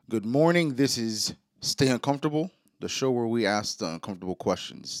Good morning. This is Stay Uncomfortable, the show where we ask the uncomfortable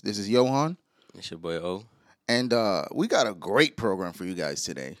questions. This is Johan, It's your boy O. and we got a great program for you guys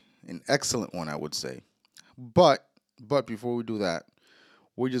today. An excellent one, I would say. But but before we do that,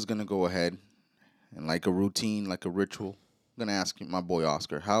 we're just gonna go ahead and like a routine, like a ritual. I'm gonna ask my boy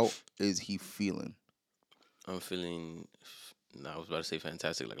Oscar, how is he feeling? I'm feeling. No, I was about to say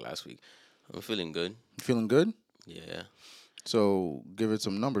fantastic like last week. I'm feeling good. You feeling good? Yeah. So give it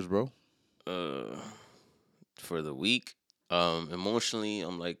some numbers, bro. Uh, for the week, emotionally,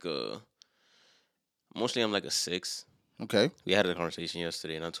 I'm like a 6. Okay. We had a conversation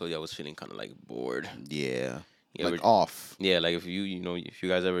yesterday, and I told you I was feeling kind of like bored. Yeah. You Like ever? off. Yeah, like if if you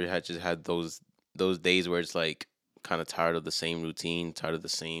guys ever had those days where it's like kind of tired of the same routine, tired of the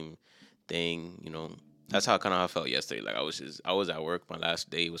same thing. That's how I felt yesterday. Like I was at work. My last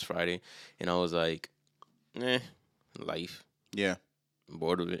day was Friday, and I was like, life. Yeah. I'm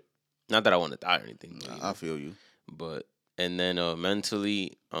bored of it. Not that I want to die or anything, but I feel you. but and then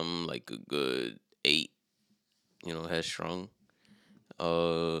mentally, I'm like a good 8. Headstrong.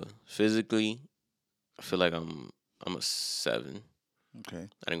 Physically, I feel like I'm a 7. Okay.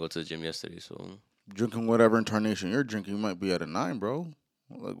 I didn't go to the gym yesterday, so Drinking whatever incarnation you're drinking, you might be at a 9, bro.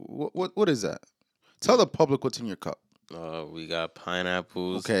 Like what is that? Tell the public what's in your cup. we got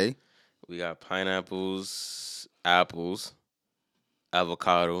pineapples. Okay. We got pineapples, apples,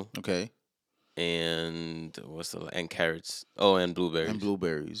 avocado, Okay. and and carrots. Oh, and And blueberries.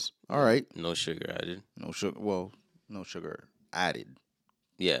 blueberries. All Yeah, right. no sugar added. No sugar. Well, no sugar added.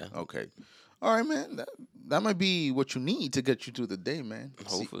 Yeah, Okay. All right, man. That might be what you need to get you through the day, man.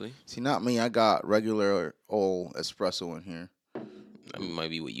 hopefully. See, not me. I got regular old espresso in here, That might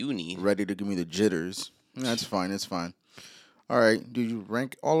be what you need. ready to give me the jitters. That's fine. It's fine. All right. Do you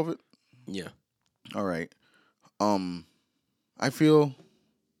rank all of it? Yeah. All right. Um, I feel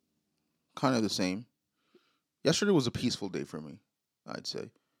kind of the same. Yesterday was a peaceful day for me. I'd say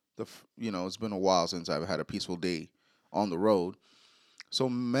it's been a while since I've had a peaceful day on the road. So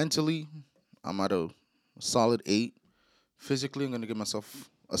mentally, I'm at a solid 8. Physically, I'm gonna give myself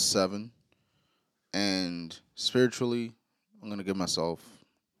a 7, and spiritually, I'm gonna give myself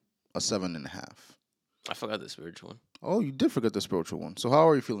a 7.5. I forgot the spiritual one. Oh, you did forget the spiritual one. So how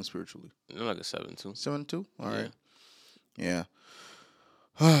are you feeling spiritually? I'm like a 7 too. 7 too. All Yeah. right. Yeah.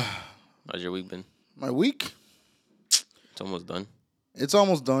 How's your week been? My week, It's almost done. it's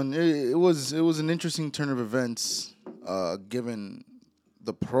almost done. It was an interesting turn of events, given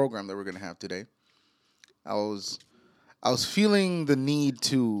the program that we're gonna have today. I was I was feeling the need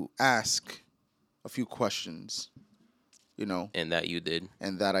to ask a few questions, you know, And that you did.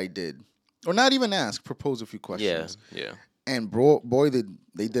 and that I did, or not even ask, propose a few Yeah. questions, Yeah. and boy,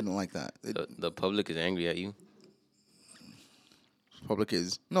 they didn't like that. The public is angry at you. Public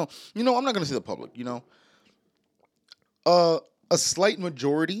is no, I'm not gonna say the public. Uh, a slight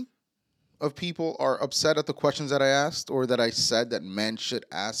majority of people are upset at the questions that I asked or that I said that men should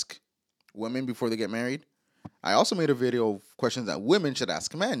ask women before they get married. I also made a video of questions that women should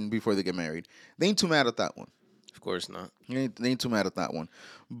ask men before they get married. They ain't too mad at that one. Of course not. They ain't too mad at that one.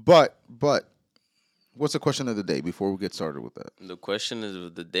 But what's the question of the day before we get started with that? The question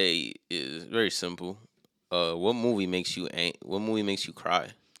of the day is very simple. What movie makes you cry? What movie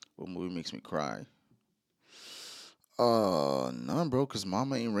makes me cry? None, bro. Cause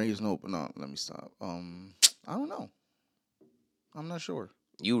Mama ain't raised no. No, let me stop. I don't know. I'm not sure.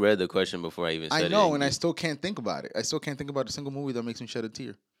 You read the question before I even said I it. know, and I still can't think about it. I still can't think about a single movie that makes me shed a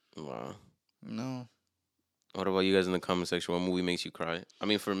tear. Wow. No. What about you guys in the comment section? What movie makes you cry? I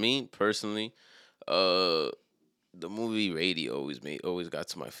mean, for me personally, uh, the movie Radio always got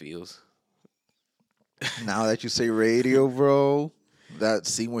to my feels. Now that you say radio, bro, that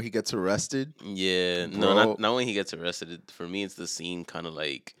scene where he gets arrested. Yeah, no, Bro. not when he gets arrested. For me, it's the scene kind of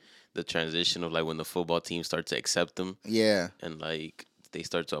like the transition of like when the football team start to accept him Yeah. and like they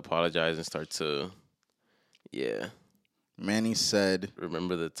start to apologize and start to, yeah, Manny said,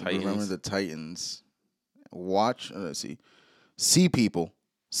 remember the Titans. remember the Titans. Watch, let's see. See people.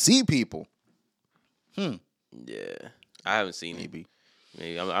 See people. Yeah, I haven't seen it. Maybe.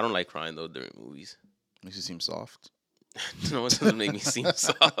 Maybe I don't like crying though during movies. Makes you seem soft. No, it doesn't make me seem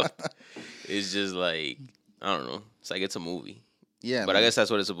soft. It's just like I don't know. It's like it's a movie, Yeah. but I man. guess that's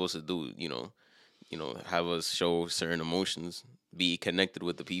what it's supposed to do. Have us show certain emotions, be connected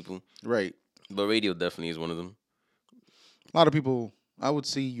with the people. Right. But Radio definitely is one of them. A lot of people, I would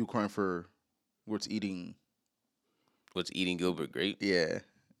see you crying for what's eating. What's Eating Gilbert Grape? Yeah.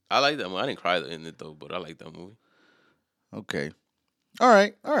 I like that movie. I didn't cry in it though, but I like that movie. Okay. All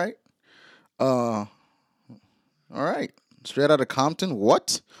right. All right. All right. Straight Outta Compton?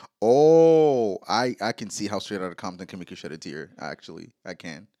 What? Oh, I can see how Straight Outta Compton can make you shed a tear. Actually, I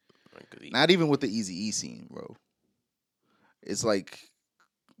can. Like, 'cause Not even with the Easy E scene, bro. It's like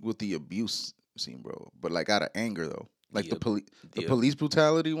with the abuse scene, bro. But like out of anger though. Like the the the police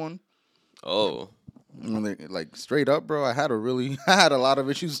brutality one. oh When they, like straight up, bro. I had a lot of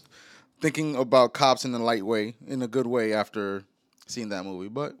issues thinking about cops in a light way, in a good way after seeing that movie.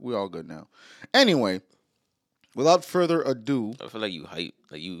 But we're all good now. Anyway, without further ado, I feel like you hype,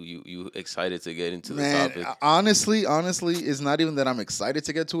 like you excited to get into the man, topic. honestly, it's not even that I'm excited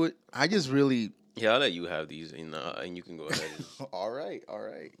to get to it. I just really. Yeah, I'll let you have these, and you can go ahead. All right, all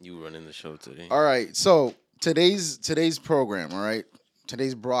right. You running the show today. All right. So today's program, all right,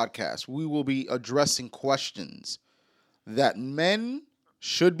 today's broadcast, we will be addressing questions that men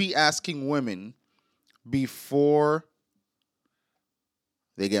should be asking women before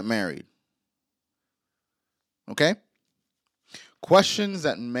they get married. Okay? Questions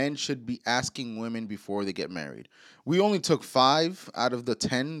that men should be asking women before they get married. We only took 5 out of the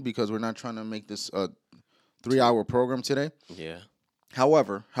 10 because we're not trying to make this a 3-hour program today. Yeah.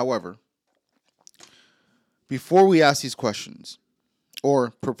 However, before we ask these questions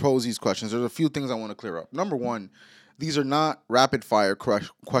or propose these questions, there's a few things I want to clear up. Number one, these are not rapid fire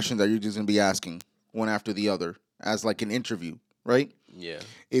questions that you're just going to be asking one after the other as like an interview, right? Yeah.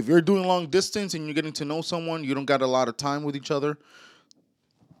 If you're doing long distance and you're getting to know someone, you don't got a lot of time with each other,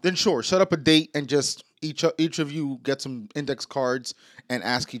 then sure, set up a date and just each of you get some index cards and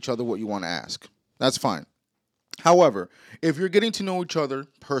ask each other what you want to ask. That's fine. However, if you're getting to know each other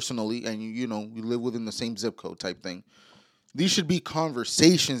personally and you live within the same zip code type thing, these should be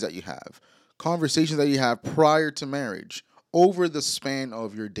conversations that you have. Conversations that you have prior to marriage over the span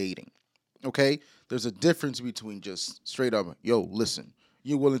of your dating. Okay? There's a difference between just straight up, yo, listen,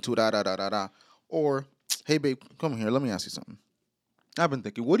 you willing to da da da da da, or hey babe, come here, let me ask you something. I've been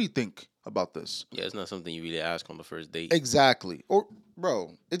thinking, what do you think about this? Yeah, it's not something you really ask on the first date. Exactly. Or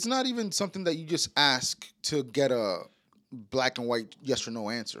bro, it's not even something that you just ask to get a black and white yes or no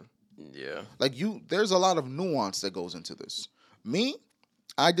answer. Yeah. Like there's a lot of nuance that goes into this. Me,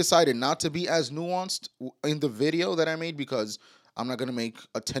 I decided not to be as nuanced in the video that I made because I'm not gonna make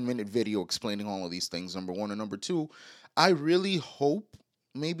a 10-minute video explaining all of these things. Number one, and number two, I really hope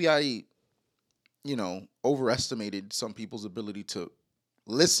maybe I, overestimated some people's ability to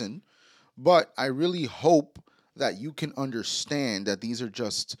listen, but I really hope that you can understand that these are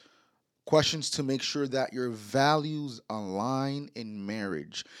just questions to make sure that your values align in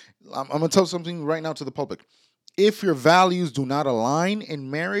marriage. I'm going to tell something right now to the public. If your values do not align in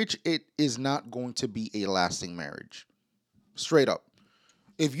marriage, it is not going to be a lasting marriage. Straight up.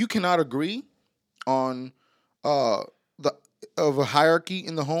 If you cannot agree on the of a hierarchy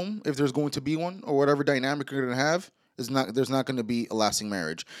in the home, if there's going to be one, or whatever dynamic you're going to have, there's not going to be a lasting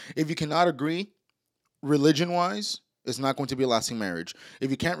marriage. If you cannot agree religion-wise, it's not going to be a lasting marriage.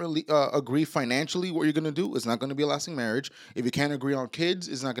 If you can't really agree financially what you're going to do, it's not going to be a lasting marriage. If you can't agree on kids,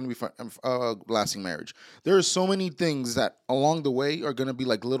 it's not going to be a lasting marriage. There are so many things that along the way are going to be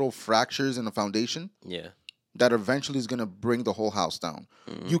like little fractures in the foundation. Yeah. That eventually is going to bring the whole house down.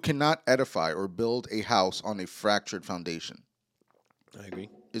 Mm-hmm. You cannot edify or build a house on a fractured foundation. I agree.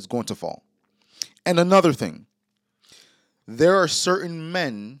 It's going to fall. And another thing, there are certain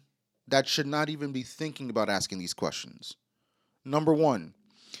men that should not even be thinking about asking these questions. Number one,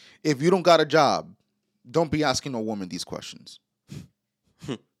 if you don't got a job, don't be asking a woman these questions.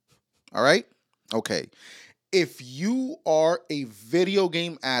 All right? Okay. If you are a video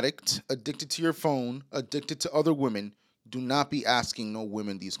game addict, addicted to your phone, addicted to other women, do not be asking no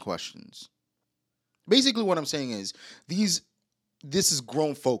women these questions. Basically what I'm saying is this is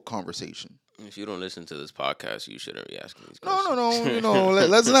grown folk conversation. If you don't listen to this podcast, you shouldn't be asking these questions. No.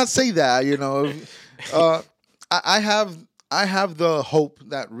 Let's not say that. I have the hope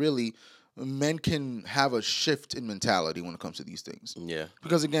that really men can have a shift in mentality when it comes to these things. Yeah.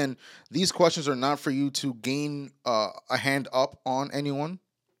 Because again, these questions are not for you to gain a hand up on anyone.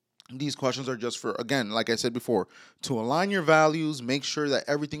 These questions are just for, again, like I said before, to align your values, make sure that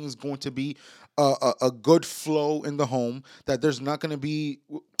everything is going to be a good flow in the home, that there's not going to be,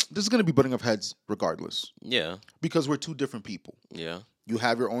 this is going to be butting of heads regardless. Yeah. Because we're two different people. Yeah. You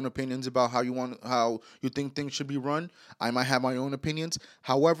have your own opinions about how you think things should be run. I might have my own opinions.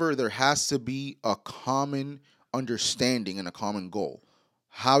 However, there has to be a common understanding and a common goal.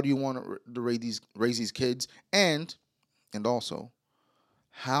 How do you want to raise these kids? And also,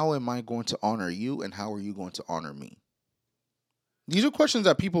 how am I going to honor you and how are you going to honor me? These are questions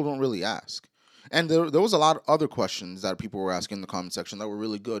that people don't really ask. And there was a lot of other questions that people were asking in the comment section that were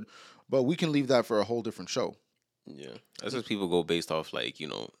really good, but we can leave that for a whole different show. Yeah, that's just people go based off like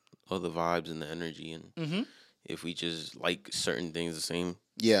all the vibes and the energy, and Mm-hmm. if we just like certain things the same.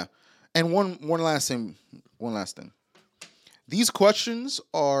 Yeah. And one last thing. One last thing. These questions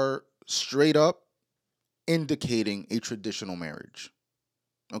are straight up indicating a traditional marriage.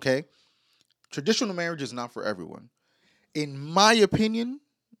 Okay? Traditional marriage is not for everyone. In my opinion,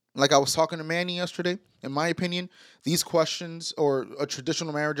 like I was talking to Manny yesterday, in my opinion, these questions or a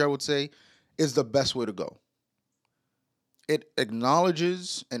traditional marriage, I would say, is the best way to go. It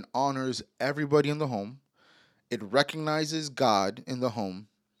acknowledges and honors everybody in the home. It recognizes God in the home,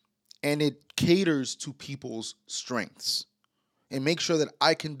 and it caters to people's strengths. And make sure that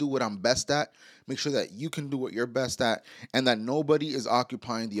I can do what I'm best at. Make sure that you can do what you're best at, and that nobody is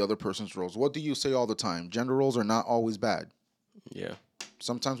occupying the other person's roles. What do you say all the time? Gender roles are not always bad. Yeah,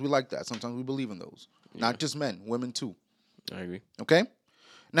 Sometimes we like that. Sometimes we believe in those. yeah, Not just men, women too. I agree. Okay?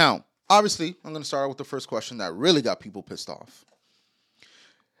 Now, obviously, I'm going to start out with the first question that really got people pissed off.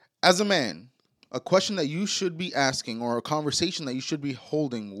 As a man, a question that you should be asking or a conversation that you should be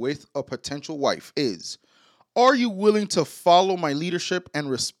holding with a potential wife is, are you willing to follow my leadership and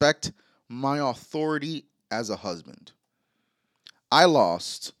respect my authority as a husband? I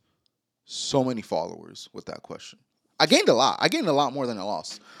lost so many followers with that question. I gained a lot. I gained a lot more than I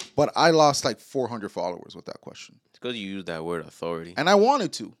lost. But I lost like 400 followers with that question. It's because you use that word authority. And I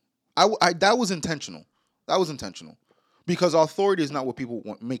wanted to. That was intentional. That was intentional. Because authority is not what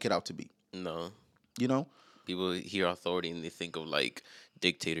people make it out to be. No, You know? people hear authority and they think of like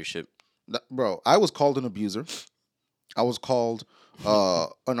dictatorship. Bro, I was called an abuser. I was called a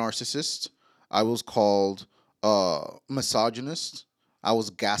narcissist. I was called misogynist. I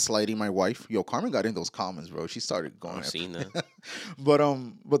was gaslighting my wife. Yo, Carmen got in those comments, bro. She started going. I've seen that. But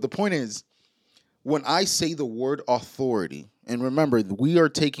the point is, when I say the word authority, and remember, we are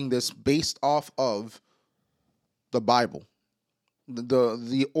taking this based off of the Bible,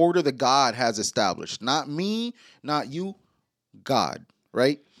 the order that God has established. Not me, not you, God,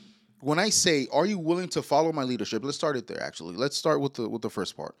 right? When I say, are you willing to follow my leadership? Let's start it there, actually. Let's start with the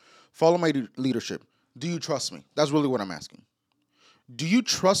first part. Follow my leadership. Do you trust me? That's really what I'm asking. Do you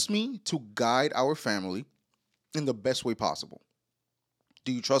trust me to guide our family in the best way possible?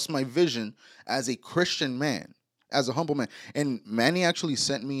 Do you trust my vision as a Christian man, as a humble man? And Manny actually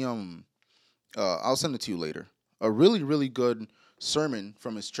sent me I'll send it to you later. A really, really good sermon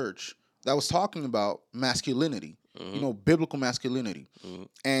from his church that was talking about masculinity, biblical masculinity.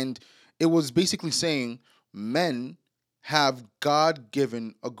 And it was basically saying men have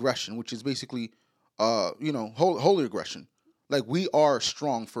God-given aggression, which is basically, holy aggression. Like, we are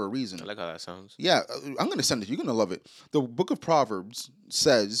strong for a reason. I like how that sounds. Yeah, I'm going to send it to you. You're going to love it. The book of Proverbs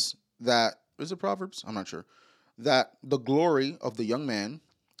says that, is it Proverbs? I'm not sure. That the glory of the young man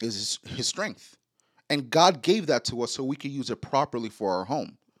is his strength. And God gave that to us so we could use it properly for our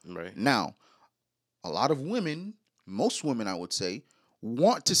home. Right. Now, a lot of women, most women I would say,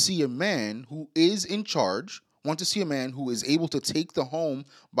 want to see a man who is in charge, want to see a man who is able to take the home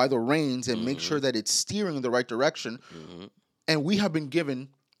by the reins and make sure that it's steering in the right direction. And we have been given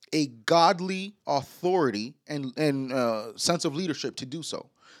a godly authority and sense of leadership to do so.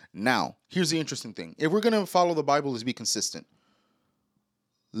 Now, here's the interesting thing. If we're going to follow the Bible, let's be consistent.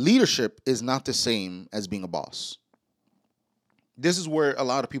 Leadership is not the same as being a boss. This is where a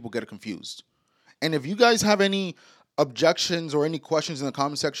lot of people get confused. And if you guys have any objections or any questions in the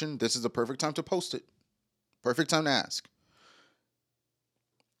comment section, this is the perfect time to post it. Perfect time to ask.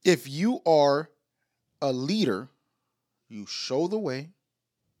 If you are a leader, you show the way,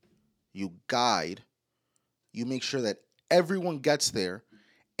 you guide, you make sure that everyone gets there,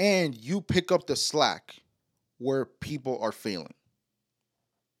 and you pick up the slack where people are failing.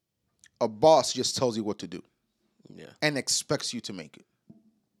 A boss just tells you what to do. Yeah. And expects you to make it.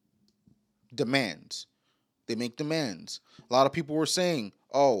 Demands. They make demands. A lot of people were saying,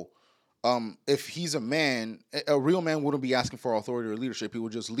 if he's a man, a real man wouldn't be asking for authority or leadership. He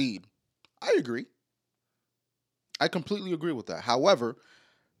would just lead. I agree. I completely agree with that. However,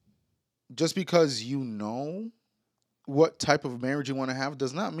 just because you know what type of marriage you want to have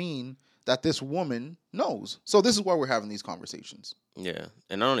does not mean that this woman knows. So this is why we're having these conversations. Yeah,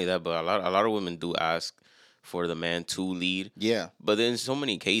 and not only that, but a lot of women do ask for the man to lead. Yeah. But in so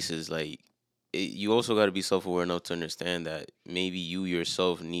many cases, you also got to be self-aware enough to understand that maybe you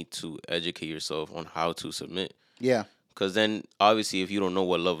yourself need to educate yourself on how to submit. Yeah. Because then, obviously, if you don't know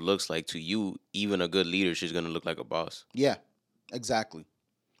what love looks like to you, even a good leader is going to look like a boss. Yeah, exactly.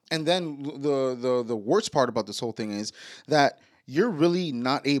 And then the worst part about this whole thing is that you're really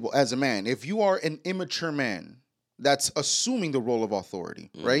not able, as a man, if you are an immature man that's assuming the role of authority,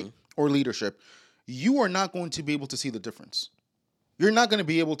 right, or leadership, you are not going to be able to see the difference. You're not going to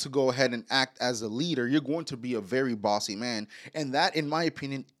be able to go ahead and act as a leader. You're going to be a very bossy man. And that, in my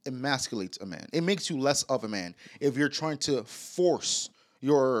opinion, emasculates a man. It makes you less of a man if you're trying to force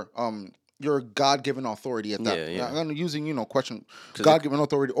your God-given authority at that. Yeah, yeah. I'm using, question 'Cause God-given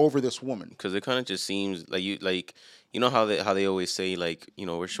authority over this woman. Because it kind of just seems like you know how they always say, like,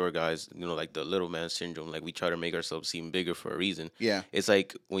 we're short guys, like the little man syndrome, like we try to make ourselves seem bigger for a reason. Yeah. It's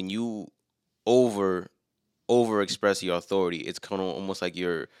like when you over express your authority, it's kind of almost like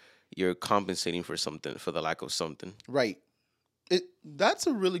you're compensating for something, for the lack of something. Right. That's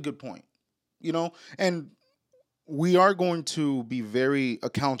a really good point. And we are going to be very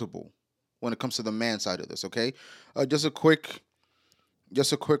accountable when it comes to the man side of this, okay? Just a quick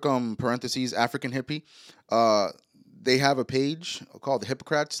parentheses, African Hippie. They have a page called the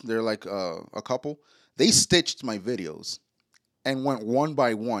Hippocrats. They're like a couple. They stitched my videos and went one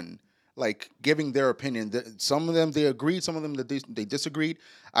by one, like giving their opinion. Some of them they agreed, some of them that they disagreed.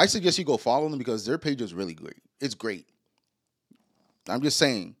 I suggest you go follow them because their page is really great. It's great. I'm just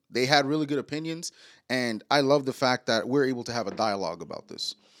saying they had really good opinions, and I love the fact that we're able to have a dialogue about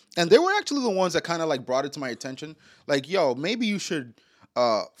this. And they were actually the ones that kind of like brought it to my attention. Like, yo, maybe you should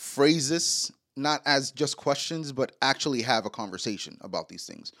phrase this not as just questions, but actually have a conversation about these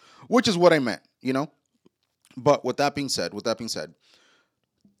things, which is what I meant. But with that being said,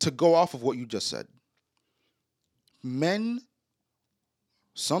 to go off of what you just said, men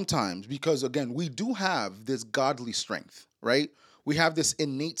sometimes, because again, we do have this godly strength, right? We have this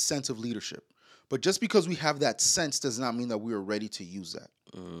innate sense of leadership. But just because we have that sense does not mean that we are ready to use that.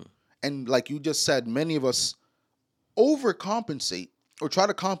 And like you just said, many of us overcompensate or try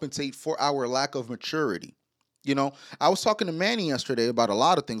to compensate for our lack of maturity. I was talking to Manny yesterday about a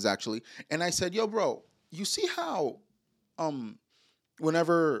lot of things actually, and I said, "Yo, bro, you see how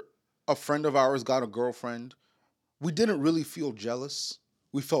whenever a friend of ours got a girlfriend, we didn't really feel jealous.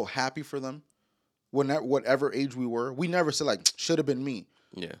 We felt happy for them. Whatever age we were, we never said like should have been me."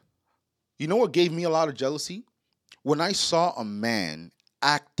 Yeah. You know what gave me a lot of jealousy? When I saw a man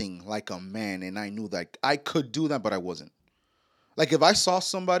acting like a man and I knew that I could do that, but I wasn't. Like if I saw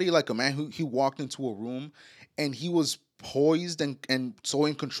somebody like a man who he walked into a room and he was poised and so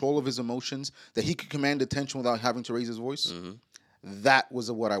in control of his emotions that he could command attention without having to raise his voice, that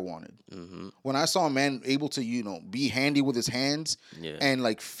was what I wanted. When I saw a man able to, be handy with his hands and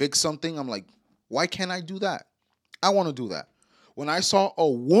like fix something, I'm like, why can't I do that? I want to do that. When I saw a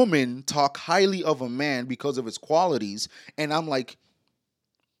woman talk highly of a man because of his qualities, and I'm like,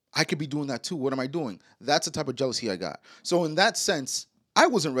 I could be doing that too. What am I doing? That's the type of jealousy I got. So in that sense, I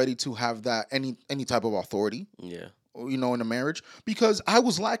wasn't ready to have that any type of authority. Yeah. In a marriage because I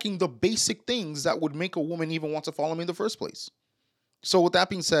was lacking the basic things that would make a woman even want to follow me in the first place. So with that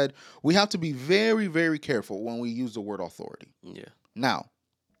being said, we have to be very, very careful when we use the word authority. Yeah. Now,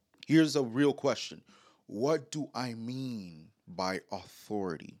 here's a real question. What do I mean by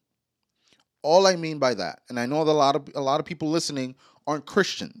authority? All I mean by that, and I know that a lot of people listening aren't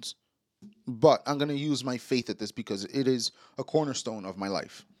Christians, but I'm going to use my faith at this because it is a cornerstone of my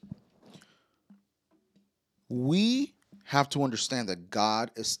life. We have to understand that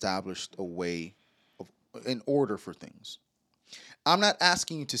God established a way in order for things. I'm not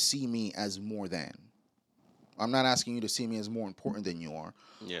asking you to see me as more than. I'm not asking you to see me as more important than you are.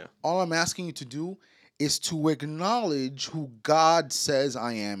 Yeah. All I'm asking you to do is to acknowledge who God says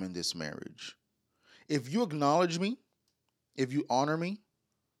I am in this marriage. If you acknowledge me, if you honor me,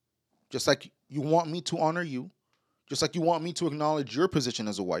 just like you want me to honor you, just like you want me to acknowledge your position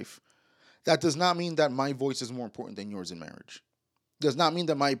as a wife, that does not mean that my voice is more important than yours in marriage. It does not mean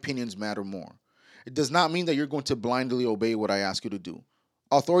that my opinions matter more. It does not mean that you're going to blindly obey what I ask you to do.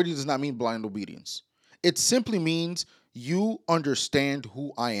 Authority does not mean blind obedience. It simply means you understand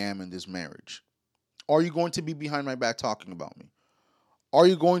who I am in this marriage. Are you going to be behind my back talking about me? Are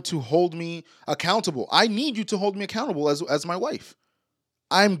you going to hold me accountable? I need you to hold me accountable as my wife.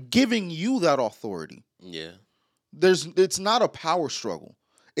 I'm giving you that authority. Yeah. It's not a power struggle.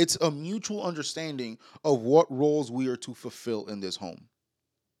 It's a mutual understanding of what roles we are to fulfill in this home.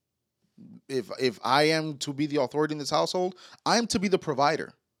 If I am to be the authority in this household, I am to be the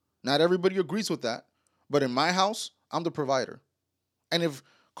provider. Not everybody agrees with that, but in my house, I'm the provider. And if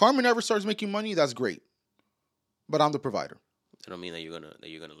Carmen ever starts making money, that's great. But I'm the provider. I don't mean that you're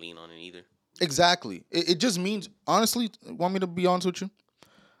gonna lean on it either. Exactly. It just means, honestly, want me to be honest with you?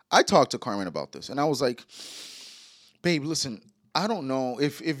 I talked to Carmen about this, and I was like, babe, listen, I don't know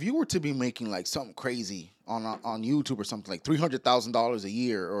if you were to be making like something crazy on YouTube or something like $300,000 a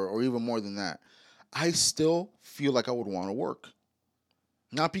year or even more than that, I still feel like I would want to work.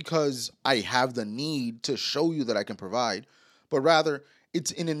 Not because I have the need to show you that I can provide, but rather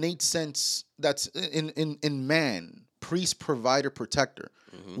it's an innate sense that's in man, priest, provider, protector.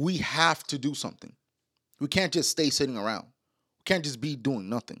 Hmm. We have to do something. We can't just stay sitting around. We can't just be doing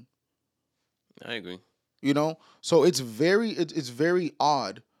nothing. I agree. You know? So it's very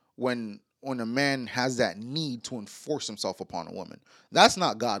odd when a man has that need to enforce himself upon a woman. That's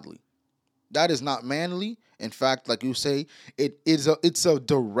not godly. That is not manly. In fact, like you say, it's a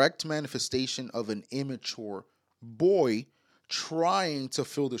direct manifestation of an immature boy trying to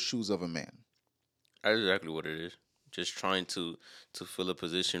fill the shoes of a man. That's exactly what it is. Just trying to fill a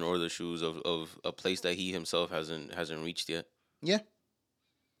position or the shoes of a place that he himself hasn't reached yet. Yeah,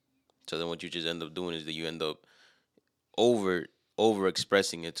 So then what you just end up doing is that you end up over over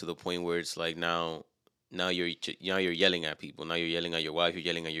expressing it to the point where it's like now you're yelling at people. Now you're yelling at your wife, you're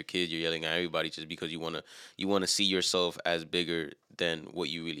yelling at your kids, you're yelling at everybody just because you want to see yourself as bigger than what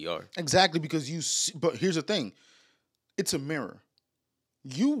you really are. exactly. Because but here's the thing: it's a mirror.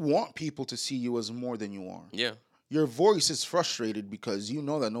 You want people to see you as more than you are. Yeah. Your voice is frustrated because you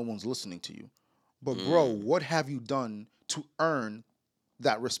know that no one's listening to you. But bro, Mm, what have you done to earn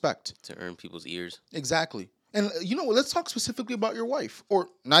that respect? to earn people's ears. Exactly. And you know what? Let's talk specifically about your wife, or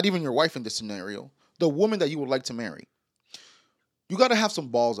not even your wife in this scenario, the woman that you would like to marry. You got to have some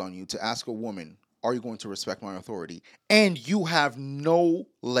balls on you to ask a woman, "Are you going to respect my authority?" And you have no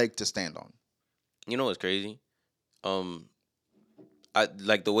leg to stand on. You know what's crazy? Um I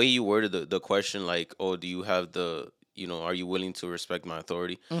like the way you worded the question, like, oh, do you have are you willing to respect my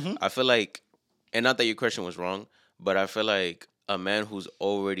authority? Mm-hmm. I feel like, and not that your question was wrong, but I feel like a man who's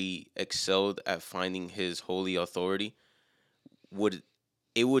already excelled at finding his holy authority would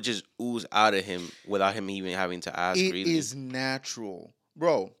it would just ooze out of him without him even having to ask, It really. is natural,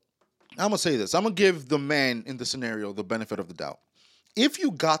 bro. I'm gonna say this. I'm gonna give the man in the scenario the benefit of the doubt. If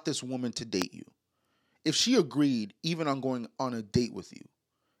you got this woman to date you, if she agreed even on going on a date with you,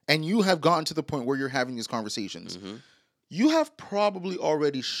 and you have gotten to the point where you're having these conversations, Hmm. you have probably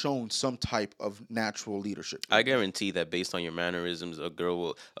already shown some type of natural leadership. I guarantee that based on your mannerisms, a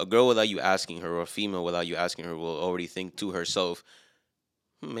girl without you asking her, or a female without you asking her, will already think to herself,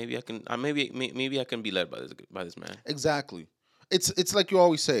 maybe I can, maybe I can be led by this man. Exactly. It's like you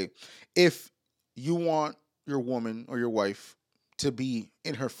always say, if you want your woman or your wife to be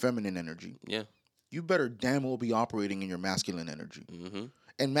in her feminine energy, Yeah. you better damn well be operating in your masculine energy. Hmm.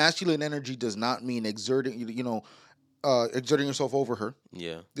 And masculine energy does not mean exerting yourself over her.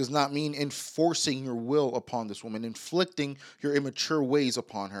 Yeah. Does not mean enforcing your will upon this woman, inflicting your immature ways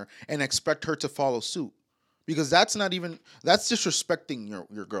upon her, and expect her to follow suit. Because that's disrespecting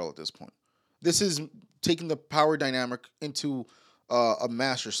your girl at this point. This is taking the power dynamic into a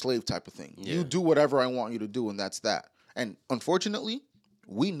master slave type of thing. Yeah. You do whatever I want you to do, and that's that. And unfortunately,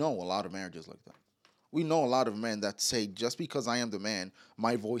 we know a lot of marriages like that. We know a lot of men that say, just because I am the man,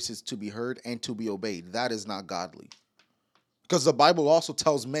 my voice is to be heard and to be obeyed. That is not godly. Because the Bible also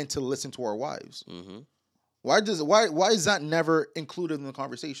tells men to listen to our wives. Hmm. Why is that never included in the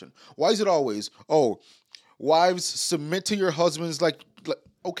conversation? Why is it always, oh, wives submit to your husbands like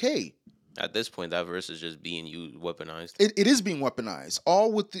okay. At this point, that verse is just being used, weaponized. It is being weaponized,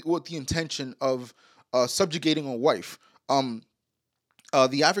 all with the intention of subjugating a wife.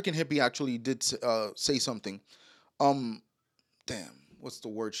 The African hippie actually did say something. Um, damn, what's the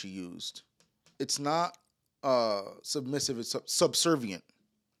word she used? It's not submissive. It's subservient.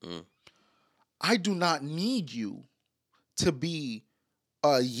 Mm, I do not need you to be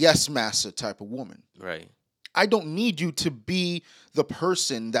a yes master type of woman. right. I don't need you to be the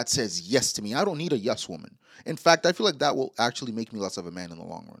person that says yes to me. I don't need a yes woman. In fact, I feel like that will actually make me less of a man in the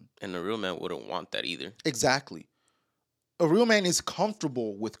long run. And the real man wouldn't want that either. Exactly. A real man is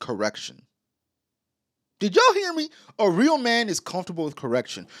comfortable with correction. Did y'all hear me? A real man is comfortable with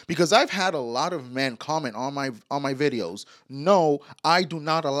correction because I've had a lot of men comment on my videos. No, I do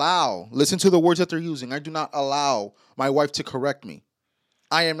not allow. Listen to the words that they're using. I do not allow my wife to correct me.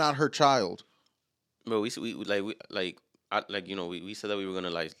 I am not her child. But we said that we were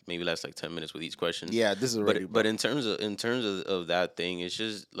gonna like maybe last like 10 minutes with each question. Yeah, this is already. But in terms of that thing, it's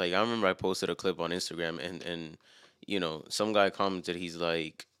just like I remember I posted a clip on Instagram, and some guy commented, he's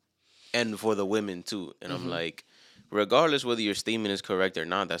like, and for the women too, and I'm Mhm. like, regardless whether your statement is correct or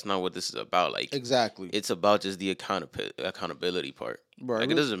not, that's not what this is about. Like, Exactly, it's about just the accountability part. bro.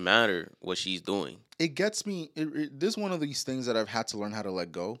 Like, it doesn't matter what she's doing. It gets me. This is one of these things that I've had to learn how to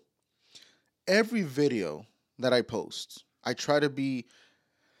let go. Every video that I post, I try to be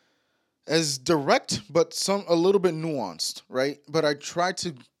as direct, but some a little bit nuanced, right? But I try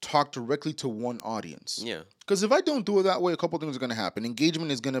to talk directly to one audience. Yeah. Because if I don't do it that way, a couple things are going to happen.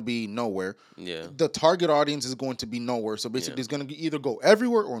 Engagement is going to be nowhere. Yeah. The target audience is going to be nowhere. So basically, Yeah. it's going to either go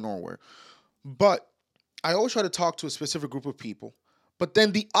everywhere or nowhere. But I always try to talk to a specific group of people. But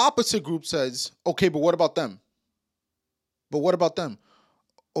then the opposite group says, okay, but what about them? But what about them?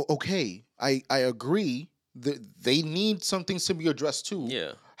 Okay, I agree that they need some things to be addressed too.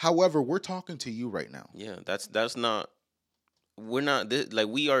 Yeah. However, we're talking to you right now. Yeah. That's not. We're not like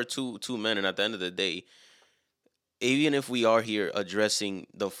we are two men, and at the end of the day, even if we are here addressing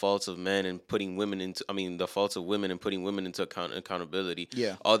the faults of men and putting women into, I mean, the faults of women and putting women into accountability.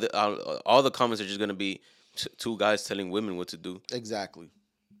 Yeah. All the comments are just gonna be two guys telling women what to do. Exactly.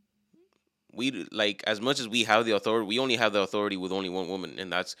 We like, as much as we have the authority, we only have the authority with only one woman,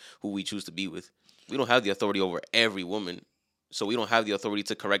 and that's who we choose to be with. We don't have the authority over every woman, so we don't have the authority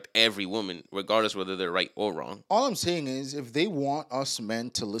to correct every woman, regardless whether they're right or wrong. All I'm saying is, if they want us men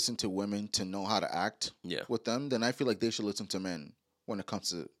to listen to women to know how to act Yeah. with them, then I feel like they should listen to men when it comes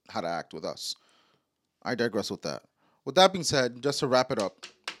to how to act with us. I digress with that. With that being said, just to wrap it up,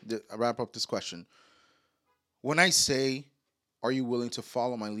 wrap up this question. When I say, are you willing to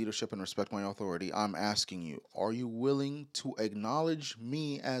follow my leadership and respect my authority? I'm asking you, are you willing to acknowledge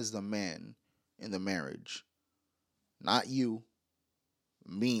me as the man in the marriage? Not you,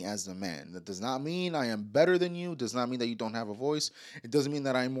 me as the man. That does not mean I am better than you, does not mean that you don't have a voice. It doesn't mean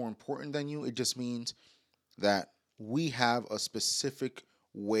that I'm more important than you. It just means that we have a specific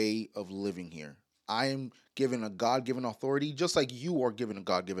way of living here. I am given a God given authority, just like you are given a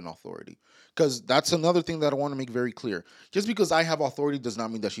God given authority. Because that's another thing that I want to make very clear. Just because I have authority does not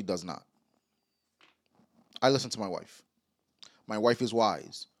mean that she does not. I listen to my wife. My wife is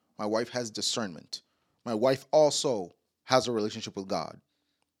wise. My wife has discernment. My wife also has a relationship with God.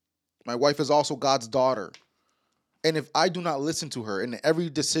 My wife is also God's daughter. And if I do not listen to her and every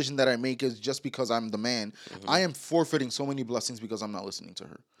decision that I make is just because I'm the man, I am forfeiting so many blessings because I'm not listening to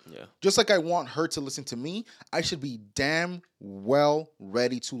her. Yeah. Just like I want her to listen to me, I should be damn well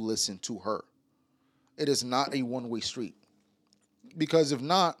ready to listen to her. It is not a one-way street. Because if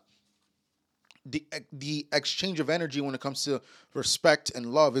not, the exchange of energy when it comes to respect and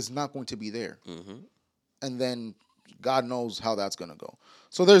love is not going to be there. And then God knows how that's going to go.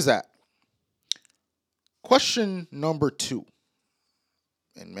 So there's that. Question number 2.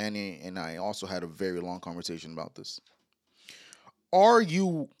 And Manny and I also had a very long conversation about this. Are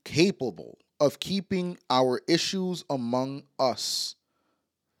you capable of keeping our issues among us?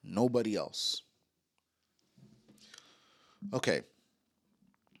 Nobody else. Okay.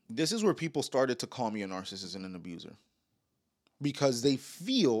 This is where people started to call me a narcissist and an abuser. Because they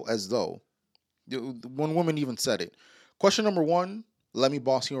feel as though, one woman even said it. Question number 1, let me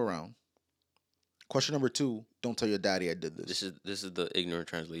boss you around. Question number 2, don't tell your daddy I did this. This is the ignorant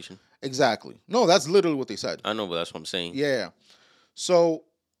translation. Exactly. No, that's literally what they said. I know, but that's what I'm saying. Yeah. So,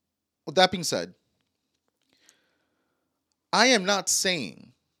 with that being said, I am not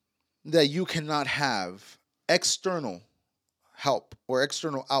saying that you cannot have external help or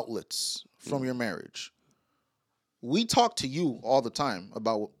external outlets from your marriage. We talk to you all the time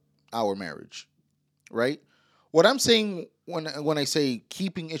about our marriage, right? What I'm saying when I say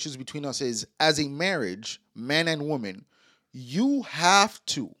keeping issues between us is, as a marriage, man and woman, you have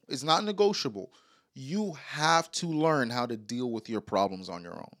to, it's not negotiable, you have to learn how to deal with your problems on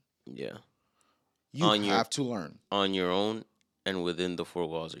your own. Yeah. You have to learn. On your own and within the four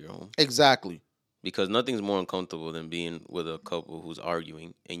walls of your home. Exactly. Because nothing's more uncomfortable than being with a couple who's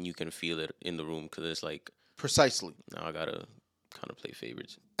arguing and you can feel it in the room because it's like, Precisely. now I gotta kind of play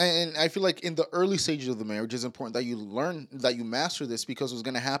favorites. And I feel like in the early stages of the marriage, it's important that you learn, that you master this, because what's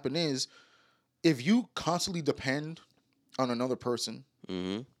going to happen is, if you constantly depend on another person,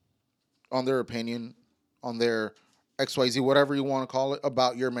 on their opinion, on their XYZ, whatever you want to call it,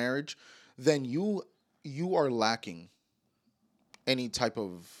 about your marriage, then you are lacking any type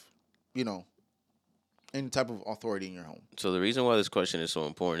of, any type of authority in your home. So the reason why this question is so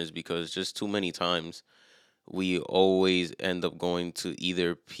important is because just too many times we always end up going to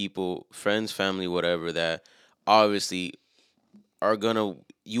either people, friends, family, whatever, that obviously are gonna,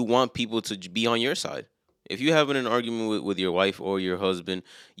 you want people to be on your side. If you're having an argument with your wife or your husband,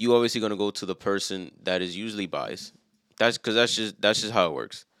 you obviously gonna go to the person that is usually biased. That's because that's just how it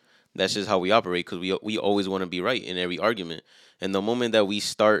works. That's just how we operate, because we always want to be right in every argument. And the moment that we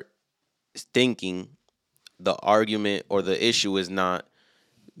start thinking the argument or the issue is not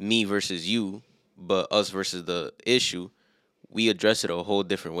me versus you, but us versus the issue, we address it a whole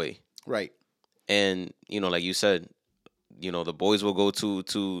different way. Right. And, like you said, the boys will go to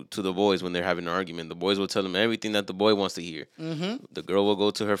the boys when they're having an argument. The boys will tell them everything that the boy wants to hear. Mm-hmm. The girl will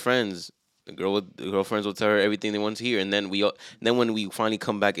go to her friends. The girlfriends will tell her everything they want to hear, and then when we finally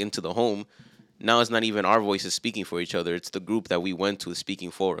come back into the home, now it's not even our voices speaking for each other. It's the group that we went to speaking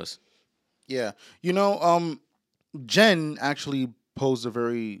for us. Yeah. Jen actually posed a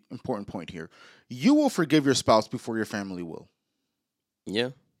very important point here. You will forgive your spouse before your family will. Yeah,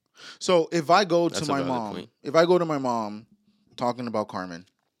 So if I go to that's a my valid mom, point. if I go to my mom talking about Carmen,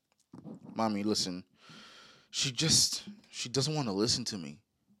 mommy, listen, she doesn't want to listen to me.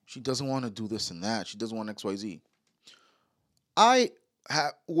 She doesn't want to do this and that. She doesn't want XYZ.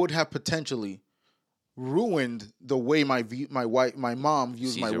 Would have potentially ruined the way my mom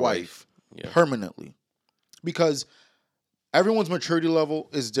views Sees my your wife Yeah, permanently, because everyone's maturity level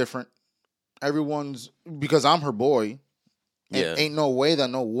is different. Everyone's Because I'm her boy, and yeah, ain't no way that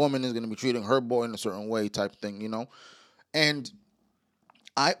no woman is gonna be treating her boy in a certain way, type thing. And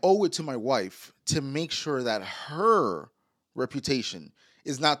I owe it to my wife to make sure that her reputation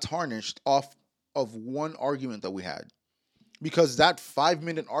is not tarnished off of one argument that we had, because that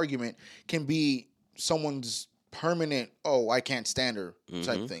 5-minute argument can be someone's permanent, oh, I can't stand her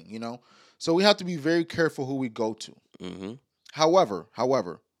type thing. So we have to be very careful who we go to. mm-hmm.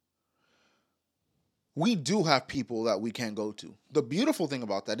 However, we do have people that we can go to. The beautiful thing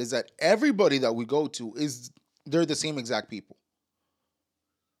about that is that everybody that we go to they're the same exact people.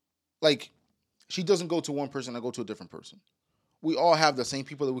 Like, she doesn't go to one person, I go to a different person. We all have the same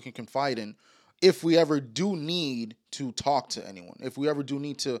people that we can confide in if we ever do need to talk to anyone. If we ever do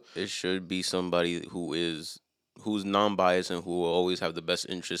need to. It should be somebody who's non-biased and who will always have the best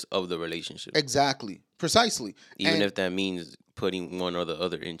interest of the relationship, Exactly. Precisely. even And if that means putting one or the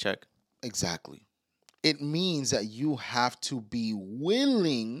other in check. exactly. It means that you have to be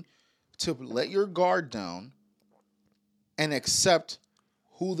willing to let your guard down and accept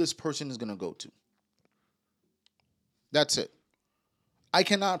who this person is going to go to. That's it. I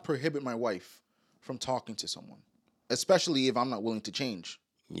cannot prohibit my wife from talking to someone, especially if I'm not willing to change.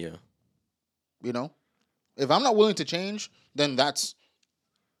 Yeah, You know, if I'm not willing to change, then that's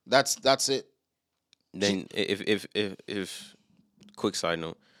it. then if quick side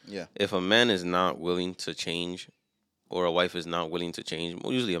note, Yeah, if a man is not willing to change or a wife is not willing to change,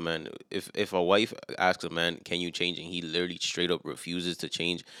 well, usually a man, if a wife asks a man, can you change, and he literally straight up refuses to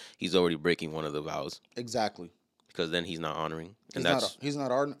change, he's already breaking one of the vows, exactly. because then he's not honoring, and He's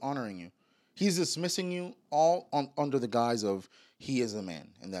not honoring you. He's dismissing you all under the guise of he is a man,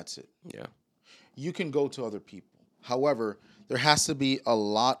 and that's it. yeah, You can go to other people. However, there has to be a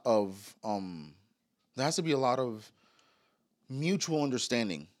lot of mutual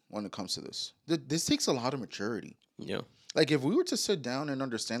understanding when it comes to this. This takes a lot of maturity. yeah. Like, if we were to sit down and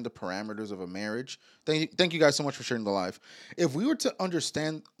understand the parameters of a marriage, thank you guys so much for sharing the live. If we were to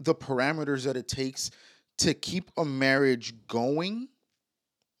understand the parameters that it takes to keep a marriage going,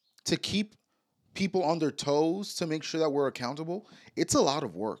 to keep people on their toes, to make sure that we're accountable, it's a lot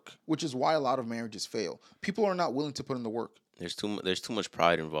of work, which is why a lot of marriages fail. People are not willing to put in the work. There's too much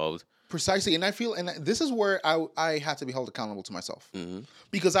pride involved. Precisely, and this is where I have to be held accountable to myself, Mm-hmm.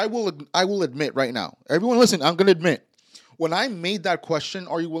 because I will admit right now, everyone listen, I'm going to admit, when I made that question,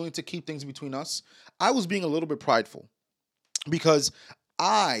 are you willing to keep things between us? I was being a little bit prideful, because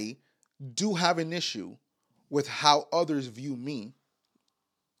I do have an issue with how others view me,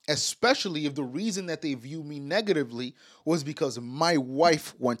 especially if the reason that they view me negatively was because my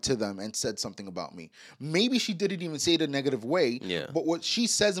wife went to them and said something about me. Maybe she didn't even say it a negative way, Yeah. but what she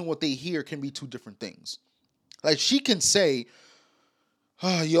says and what they hear can be two different things. Like, she can say,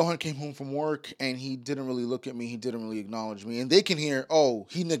 Johan came home from work and he didn't really look at me, he didn't really acknowledge me. And they can hear, oh,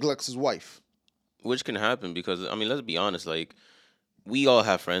 he neglects his wife. Which can happen because, I mean, let's be honest, like, we all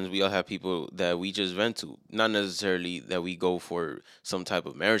have friends, we all have people that we just vent to. Not necessarily that we go for some type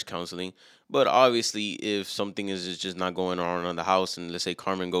of marriage counseling, but obviously if something is just not going on in the house, and let's say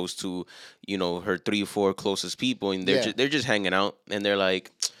Carmen goes to, her 3 or 4 closest people, and they're just hanging out, and they're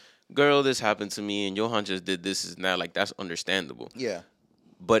like, girl, this happened to me, and Johan just did this and that, like, that's understandable. Yeah.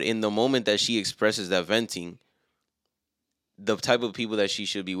 But in the moment that she expresses that venting, the type of people that she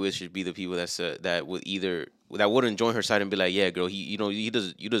should be with should be the people that wouldn't join her side and be like, yeah, girl, you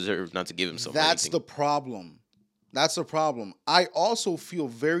deserve not to give him something. That's the problem. That's the problem. I also feel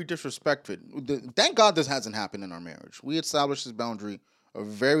very disrespected. Thank God this hasn't happened in our marriage. We established this boundary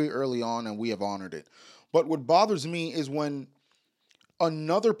very early on, and we have honored it. But what bothers me is when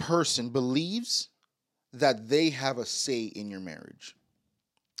another person believes that they have a say in your marriage,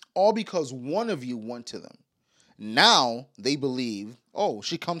 all because one of you went to them. Now they believe, oh,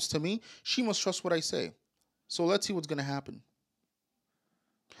 she comes to me, she must trust what I say. So let's see what's going to happen.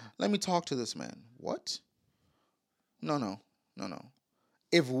 Let me talk to this man. What? No, no, no, no.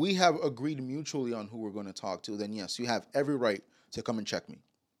 If we have agreed mutually on who we're going to talk to, then yes, you have every right to come and check me.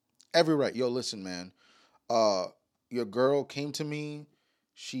 Every right. Yo, listen, man. Your girl came to me.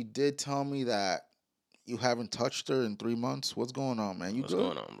 She did tell me that you haven't touched her in 3 months. What's going on, man? You What's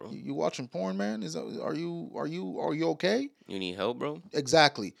good? going on, bro? You watching porn, man? Are you okay? You need help, bro?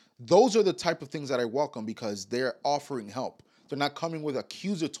 Exactly. Those are the type of things that I welcome because they're offering help. They're not coming with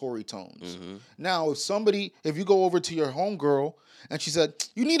accusatory tones. Mm-hmm. Now, if you go over to your homegirl and she said,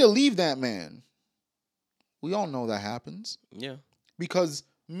 you need to leave that man. We all know that happens Yeah. because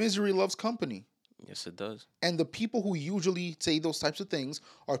misery loves company. Yes, it does. And the people who usually say those types of things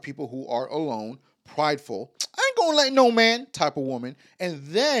are people who are alone, prideful, I ain't gonna let no man type of woman. And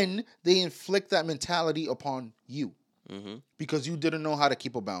then they inflict that mentality upon you Mm-hmm. because you didn't know how to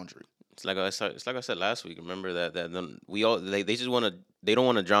keep a boundary. It's like I said last week. Remember that we all they just they don't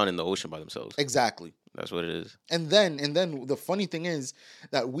want to drown in the ocean by themselves. Exactly. That's what it is. And then the funny thing is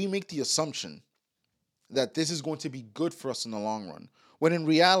that we make the assumption that this is going to be good for us in the long run. When in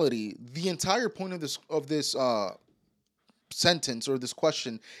reality, the entire point of this sentence or this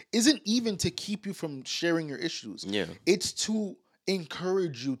question isn't even to keep you from sharing your issues. Yeah. It's to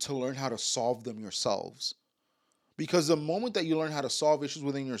encourage you to learn how to solve them yourselves. Because the moment that you learn how to solve issues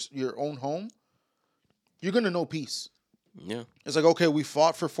within your own home, you're going to know peace. Yeah. It's like, okay, we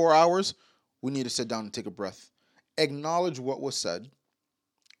fought for 4 hours. We need to sit down and take a breath. Acknowledge what was said.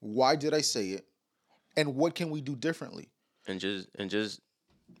 Why did I say it? And what can we do differently? And just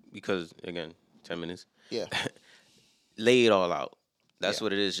because again, 10 minutes. Yeah. Lay it all out. That's Yeah.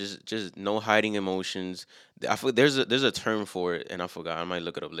 what it is. Just no hiding emotions. I feel there's a term for it, and I forgot. I might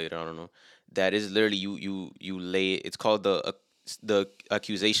look it up later. I don't know. That is literally you lay it. It's called the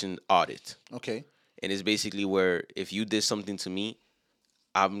accusation audit, Okay. and it's basically where if you did something to me,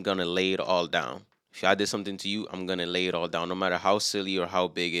 I'm gonna lay it all down. If I did something to you, I'm gonna lay it all down, no matter how silly or how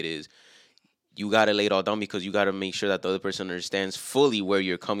big it is. You gotta lay it all down because you gotta make sure that the other person understands fully where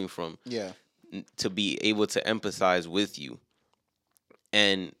you're coming from Yeah. to be able to empathize with you.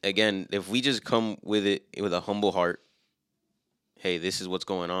 And again, if we just come with it with a humble heart, hey, this is what's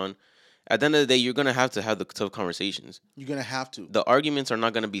going on. At the end of the day, you're gonna have to have the tough conversations. You're going to have to. The arguments are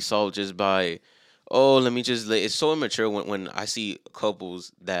not gonna be solved just by, oh, let me just. It's so immature when I see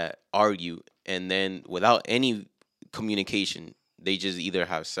couples that argue and then without any communication, they just either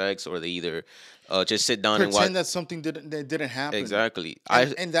have sex or they either just sit down and watch. Pretend that something didn't happen. Exactly.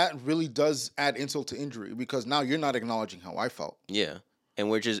 And that really does add insult to injury because now you're not acknowledging how I felt. Yeah. And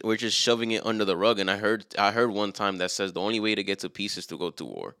we're just shoving it under the rug. And I heard one time that says the only way to get to peace is to go to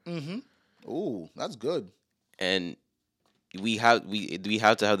war. Mm-hmm. Ooh, that's good. And we have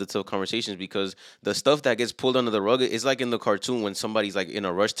to have the tough conversations because the stuff that gets pulled under the rug is like in the cartoon when somebody's like in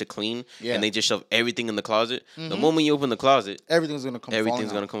a rush to clean and they just shove everything in the closet. Mm-hmm. The moment you open the closet, everything's gonna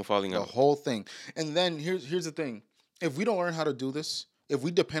come. Falling out. The whole thing. And then here's the thing: if we don't learn how to do this, if we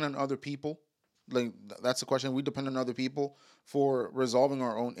depend on other people, like that's the question. We depend on other people for resolving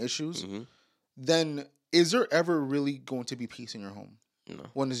our own issues. Mm-hmm. Then is there ever really going to be peace in your home? No.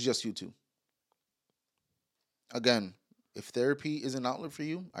 When it's just you two. Again, if therapy is an outlet for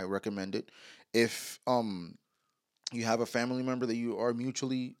you, I recommend it. If you have a family member that you are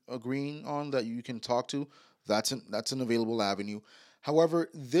mutually agreeing on that you can talk to, that's an available avenue. However,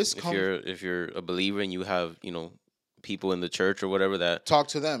 if you're a believer and you have people in the church or whatever that talk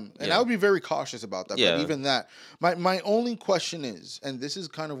to them, and I would be very cautious about that. Yeah. But even that, my only question is, and this is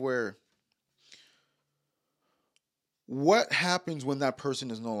kind of where, what happens when that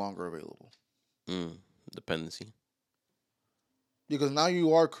person is no longer available? Dependency. Because now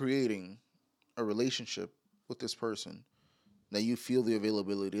you are creating a relationship with this person that you feel the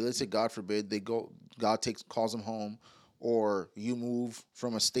availability. Let's say, God forbid, God calls them home, or you move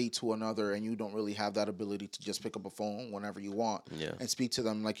from a state to another and you don't really have that ability to just pick up a phone whenever you want and speak to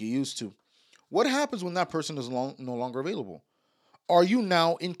them like you used to. What happens when that person is no longer available? Are you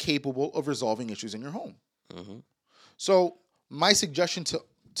now incapable of resolving issues in your home? Mm-hmm. So my suggestion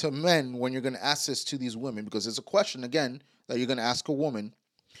to men when you're going to ask this to these women, because it's a question, again, that you're going to ask a woman,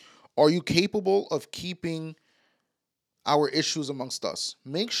 are you capable of keeping our issues amongst us?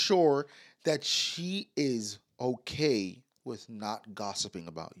 Make sure that she is okay with not gossiping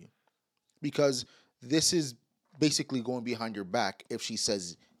about you. Because this is basically going behind your back if she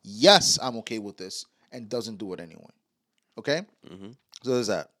says, yes, I'm okay with this, and doesn't do it anyway. Okay? Mm-hmm. So there's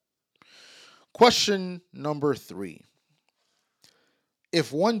that. Question number 3.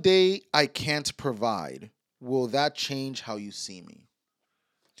 If one day I can't provide, will that change how you see me?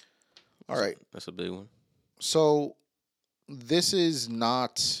 All right. That's a big one. So this is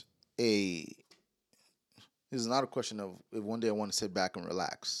not a this is not a question of if one day I want to sit back and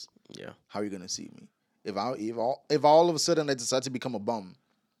relax. Yeah. How are you gonna see me? If all of a sudden I decide to become a bum,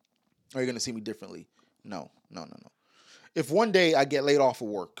 are you gonna see me differently? No, no, no, no. If one day I get laid off of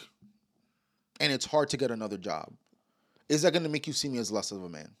work and it's hard to get another job, is that gonna make you see me as less of a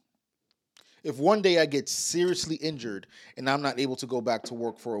man? If one day I get seriously injured and I'm not able to go back to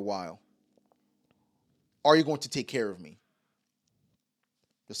work for a while, are you going to take care of me?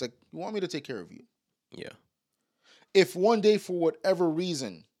 It's like, you want me to take care of you. Yeah. If one day, for whatever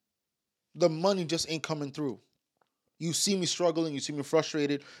reason, the money just ain't coming through, you see me struggling, you see me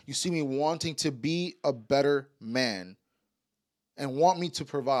frustrated, you see me wanting to be a better man and want me to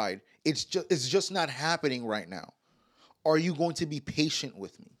provide, it's just not happening right now. Are you going to be patient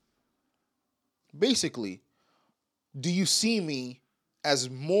with me? Basically, do you see me as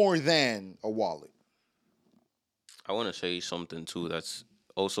more than a wallet? I want to say something too that's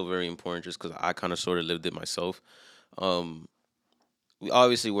also very important, just because I kind of sort of lived it myself. Um, we're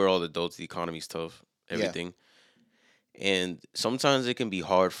all adults. The economy's tough, Yeah. everything, and sometimes it can be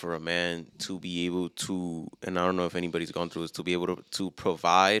hard for a man to be able to. And I don't know if anybody's gone through this, to be able to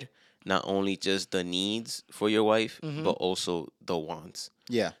provide not only just the needs for your wife, but Mm-hmm. also the wants.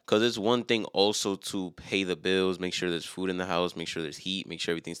 Yeah. Because it's one thing also to pay the bills, make sure there's food in the house, make sure there's heat, make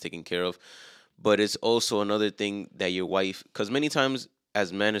sure everything's taken care of. But it's also another thing that your wife, because many times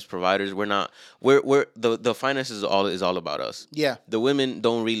as men, as providers, we're not, we're the finances is all about us. Yeah. The women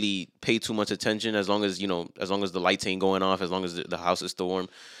don't really pay too much attention, as long as, as long as the lights ain't going off, as long as the house is still warm.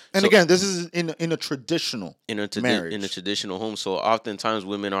 And So again, this is in a traditional in a marriage. traditional home, so oftentimes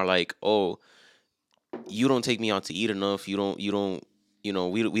women are like, oh, you don't take me out to eat enough. We don't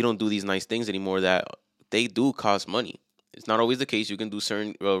do these nice things anymore that they do cost money. It's not always the case. You can do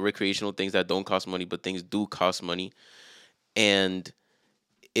certain recreational things that don't cost money, but things do cost money, and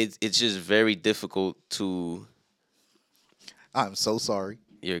it's just very difficult to. I'm so sorry.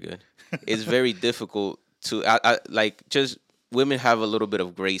 You're good. It's very difficult to like, just women have a little bit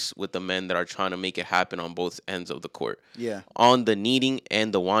of grace with the men that are trying to make it happen on both ends of the court, Yeah. on the needing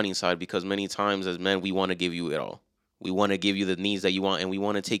and the wanting side, because many times as men we want to give you it all. We want to give you the needs that you want, and we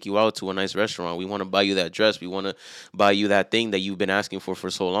want to take you out to a nice restaurant. We want to buy you that dress. We want to buy you that thing that you've been asking for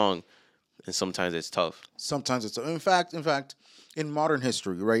so long. And sometimes it's tough. Sometimes it's in fact, in modern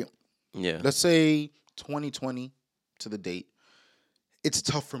history, right? Yeah. Let's say 2020 to the date, it's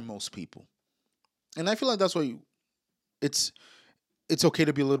tough for most people. And I feel like that's why it's it's okay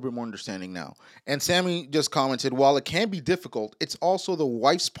to be a little bit more understanding now. And Sammy just commented, while it can be difficult, it's also the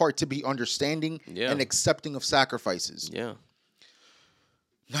wife's part to be understanding Yeah. and accepting of sacrifices. Yeah.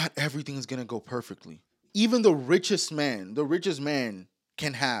 Not everything is gonna go perfectly. Even the richest man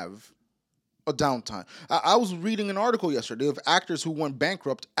can have a downtime. I was reading an article yesterday of actors who went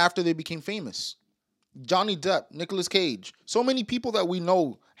bankrupt after they became famous. Johnny Depp, Nicolas Cage, so many people that we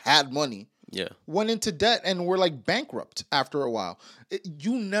know had money Yeah. went into debt and were like bankrupt after a while.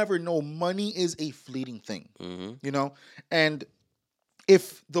 You never know. Money is a fleeting thing, Mm-hmm. you know? And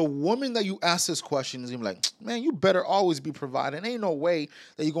if the woman that you ask this question is gonna be like, man, you better always be providing. Ain't no way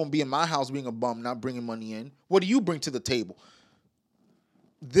that you're gonna be in my house being a bum, not bringing money in. What do you bring to the table?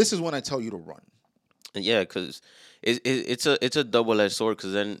 This is when I tell you to run. And yeah, because it's a double edged sword.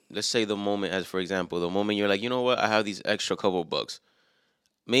 Because then let's say the moment, as for example, the moment you're like, you know what, I have these extra couple bucks.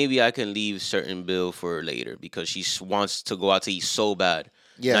 Maybe I can leave certain bill for later because she wants to go out to eat so bad.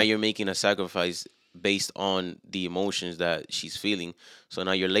 Yeah. Now you're making a sacrifice based on the emotions that she's feeling. So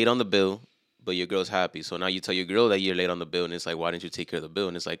now you're late on the bill, but your girl's happy. So now you tell your girl that you're late on the bill, and it's like, why didn't you take care of the bill?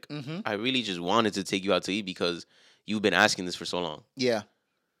 And it's like, Mm-hmm. I really just wanted to take you out to eat because you've been asking this for so long. Yeah.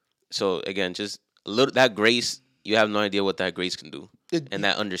 So again, just a little that grace. You have no idea what that grace can do, It, and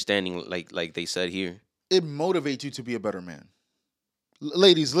that understanding, like they said here. it motivates you to be a better man.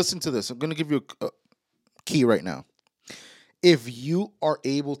 Ladies, listen to this. I'm going to give you a key right now. If you are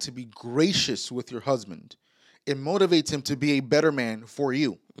able to be gracious with your husband, it motivates him to be a better man for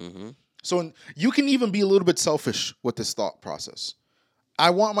you. Mm-hmm. So you can even be a little bit selfish with this thought process. I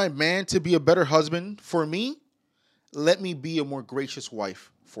want my man to be a better husband for me. Let me be a more gracious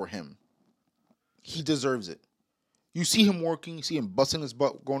wife for him. He deserves it. You see him working, you see him busting his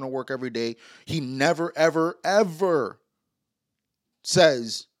butt, going to work every day. He never, ever, ever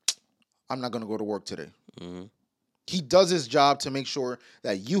says, I'm not going to go to work today. Mm-hmm. He does his job to make sure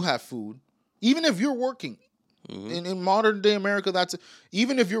that you have food, even if you're working. Mm-hmm. In modern day America,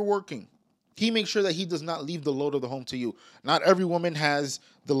 even if you're working, he makes sure that he does not leave the load of the home to you. Not every woman has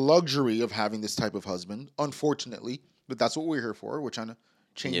the luxury of having this type of husband, unfortunately, but that's what we're here for. We're trying to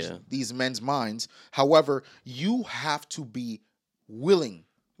change Yeah. these men's minds. However, you have to be willing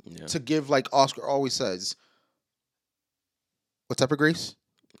Yeah. to give, like Oscar always says, what type of grace?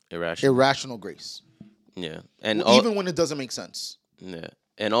 Irrational. Irrational grace. Yeah. And Even when it doesn't make sense. yeah.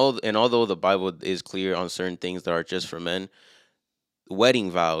 And although the Bible is clear on certain things that are just for men, wedding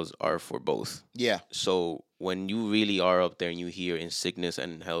vows are for both. Yeah. So when you really are up there and you hear in sickness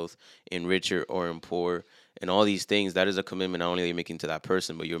and in health, in richer or in poor, and all these things, that is a commitment not only that you're making to that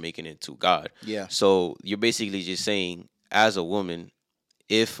person, but you're making it to God. Yeah. So you're basically just saying, as a woman,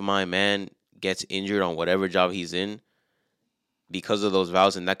 if my man gets injured on whatever job he's in, because of those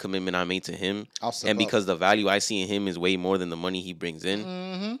vows and that commitment I made to him, I'll step and up. because the value I see in him is way more than the money he brings in,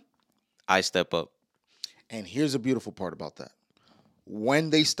 Mm-hmm. I step up. And here's the beautiful part about that. When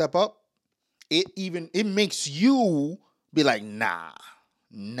they step up, it makes you be like, nah,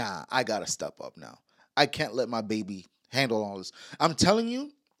 I gotta step up now. I can't let my baby handle all this. I'm telling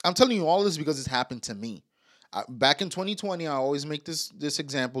you all this because it's happened to me. Back in 2020, I always make this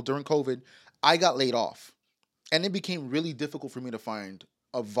example. During COVID, I got laid off, and it became really difficult for me to find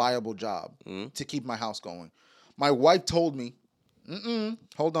a viable job to keep my house going. My wife told me,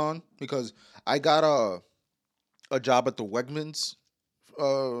 hold on, because I got a job at the Wegmans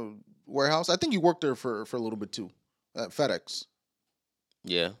warehouse. I think you worked there for a little bit too, at FedEx.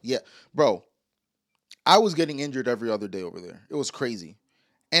 Yeah. Yeah, bro. I was getting injured every other day over there. It was crazy.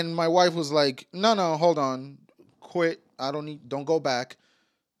 And my wife was like, "No, hold on. Quit. Don't go back.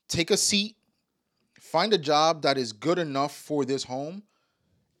 Take a seat. Find a job that is good enough for this home,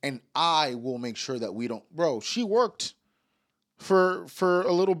 and I will make sure that we don't." Bro, she worked for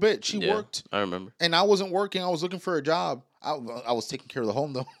a little bit. She worked. I remember. And I wasn't working. I was looking for a job. I was taking care of the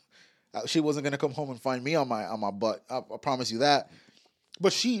home though. She wasn't gonna come home and find me on my butt. I promise you that.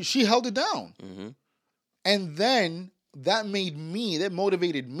 But she held it down. Mm-hmm. And then that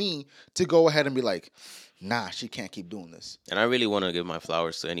motivated me to go ahead and be like, nah, she can't keep doing this. And I really want to give my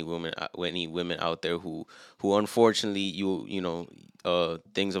flowers to any women out there who unfortunately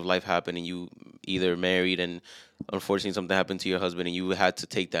things of life happen and you either married and unfortunately something happened to your husband and you had to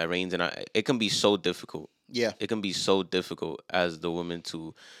take that reins, and it can be so difficult. Yeah. It can be so difficult as the woman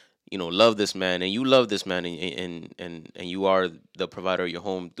to love this man, and you love this man, and you are the provider of your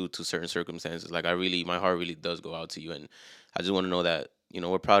home due to certain circumstances. Like my heart really does go out to you, and I just want to know that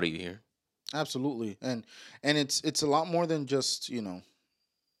we're proud of you here. Absolutely. And it's a lot more than just,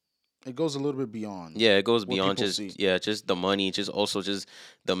 it goes a little bit beyond. Yeah, it goes what beyond people just see. just the money, just also just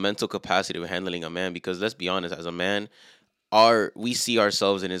the mental capacity of handling a man. Because let's be honest, as a man, we see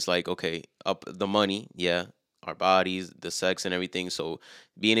ourselves and it's like, okay, up the money, yeah, our bodies, the sex and everything. So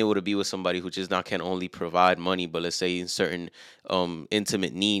being able to be with somebody who just not can only provide money, but let's say in certain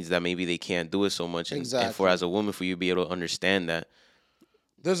intimate needs that maybe they can't do it so much. And for Exactly. as a woman, for you to be able to understand that.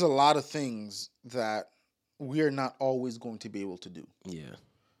 There's a lot of things that we're not always going to be able to do. Yeah.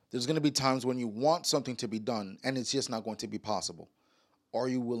 There's going to be times when you want something to be done and it's just not going to be possible. Are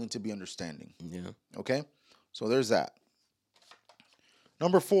you willing to be understanding? Yeah. Okay? So there's that.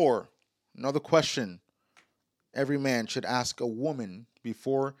 Number 4, another question every man should ask a woman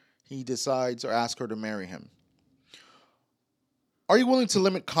before he decides or asks her to marry him. Are you willing to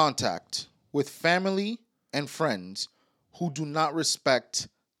limit contact with family and friends who do not respect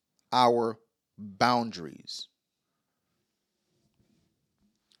our boundaries?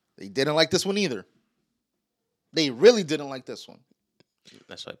 They didn't like this one either. They really didn't like this one.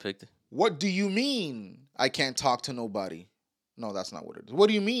 That's why I picked it. What do you mean I can't talk to nobody? No, that's not what it is. What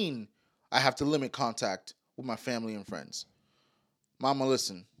do you mean I have to limit contact with my family and friends? Mama,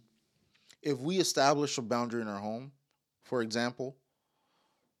 listen. If we establish a boundary in our home, for example,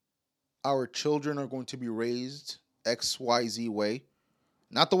 our children are going to be raised XYZ way.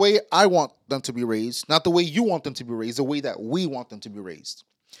 Not the way I want them to be raised, not the way you want them to be raised, the way that we want them to be raised.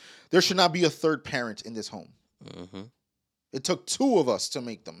 There should not be a third parent in this home. Mm-hmm. It took 2 of us to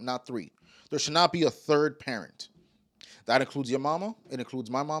make them, not 3. There should not be a third parent. That includes your mama, it includes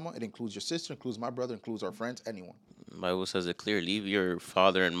my mama, it includes your sister, it includes my brother, it includes our friends, anyone. The Bible says it clear. Leave your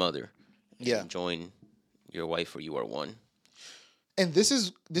father and mother. Yeah. And join your wife, for you are one. And this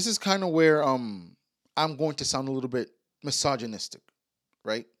is kind of where I'm going to sound a little bit misogynistic,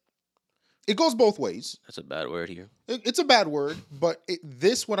 right? It goes both ways. That's a bad word here. It's a bad word, but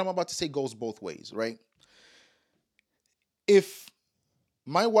what I'm about to say goes both ways, right? If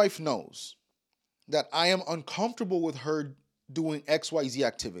my wife knows that I am uncomfortable with her doing XYZ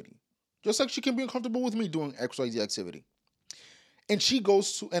activity, just like she can be uncomfortable with me doing XYZ activity, and she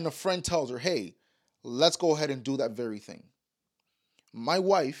goes to, and a friend tells her, hey, let's go ahead and do that very thing. My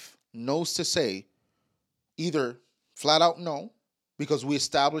wife knows to say either flat out no, because we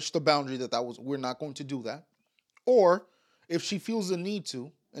established the boundary that was we're not going to do that. Or if she feels the need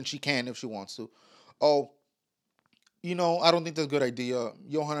to, and she can if she wants to, oh, I don't think that's a good idea.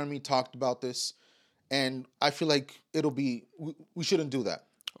 Johan and me talked about this, and I feel like we shouldn't do that.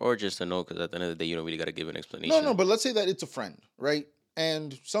 Or just a no, because at the end of the day, you don't really got to give an No, explanation. but let's say that it's a friend, right?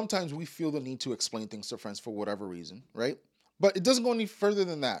 And sometimes we feel the need to explain things to friends for whatever reason, right? But it doesn't go any further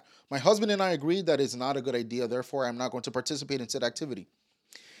than that. My husband and I agreed that it's not a good idea. Therefore, I'm not going to participate in said activity.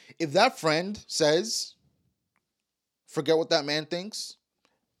 If that friend says, forget what that man thinks,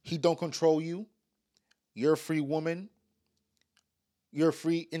 he don't control you, you're a free woman, you're a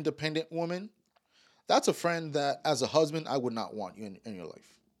free independent woman, that's a friend that as a husband, I would not want you in your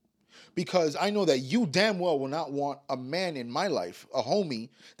life. Because I know that you damn well will not want a man in my life, a homie,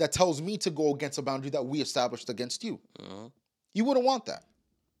 that tells me to go against a boundary that we established against you. Uh-huh. You wouldn't want that.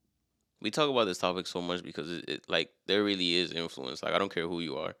 We talk about this topic so much because like there really is influence. Like I don't care who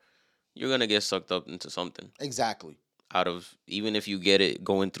you are, you're gonna get sucked up into something. Exactly. Out of even if you get it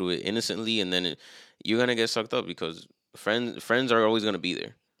going through it innocently, and then you're gonna get sucked up because friends are always gonna be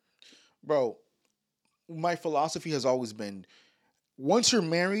there. Bro, my philosophy has always been, once you're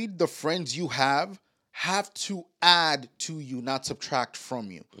married, the friends you have to add to you, not subtract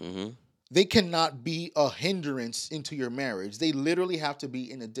from you. Mm-hmm. They cannot be a hindrance into your marriage. They literally have to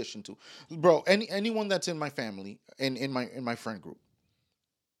be in addition to. Bro, anyone that's in my family and in my friend group,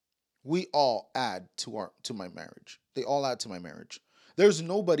 we all add to my marriage. They all add to my marriage. There's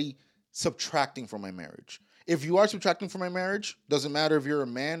nobody subtracting from my marriage. If you are subtracting from my marriage, doesn't matter if you're a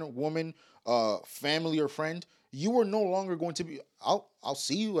man, woman, family, or friend, you are no longer going to be. I'll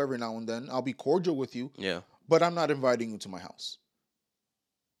see you every now and then. I'll be cordial with you. Yeah. But I'm not inviting you to my house.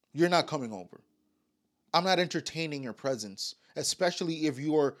 You're not coming over. I'm not entertaining your presence, especially if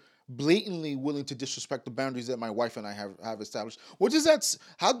you are blatantly willing to disrespect the boundaries that my wife and I have established. What does that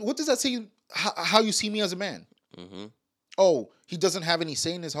say how you see me as a man? Mm-hmm. Oh, he doesn't have any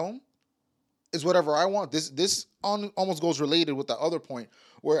say in his home? Is whatever I want. This almost goes related with the other point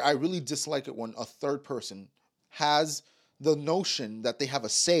where I really dislike it when a third person has the notion that they have a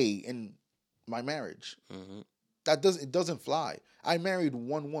say in my marriage. Mm-hmm. It doesn't fly. I married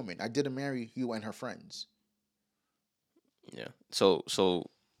one woman. I didn't marry you and her friends. Yeah. So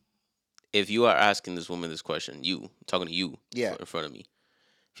if you are asking this woman this question, talking to you, Yeah, in front of me,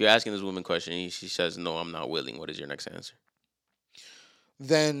 if you're asking this woman question and she says no, I'm not willing, what is your next answer?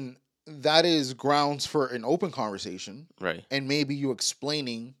 then that is grounds for an open conversation, Right. and maybe you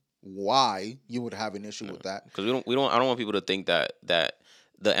explaining why you would have an issue with that. Because I don't want people to think that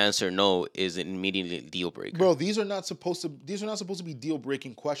the answer no is an immediately deal breaker. Bro, these are not supposed to be deal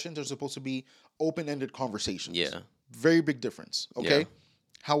breaking questions. They're supposed to be open ended conversations. Yeah. Very big difference. Okay. Yeah.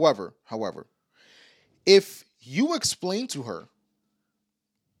 However, if you explain to her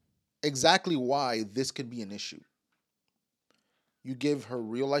exactly why this could be an issue, you give her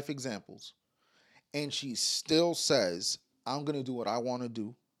real life examples, and she still says, I'm going to do what I want to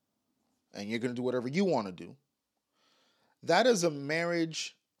do, and you're going to do whatever you want to do, that is a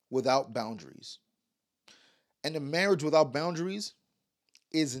marriage without boundaries. And a marriage without boundaries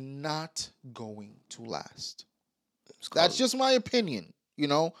is not going to last. That's just my opinion.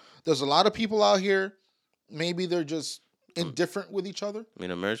 There's a lot of people out here, maybe they're just indifferent with each other. I mean,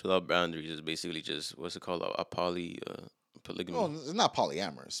 a marriage without boundaries is basically just, what's it called, a polygamy. No, it's not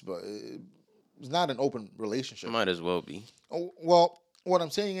polyamorous, but it's not an open relationship. Might as well be. Oh, well, what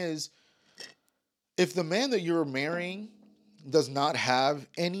I'm saying is, if the man that you're marrying does not have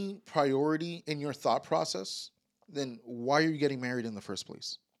any priority in your thought process, then why are you getting married in the first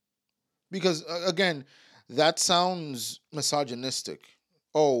place? Because, again, that sounds misogynistic.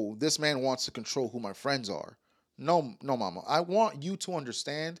 Oh, this man wants to control who my friends are. No, mama. I want you to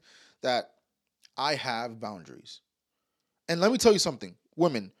understand that I have boundaries. And let me tell you something.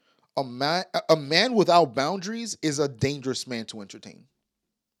 Women, a man without boundaries is a dangerous man to entertain.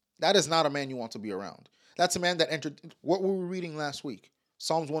 That is not a man you want to be around. That's a man that entered what we were reading last week,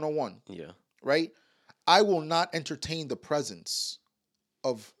 Psalms 101. Yeah. Right? I will not entertain the presence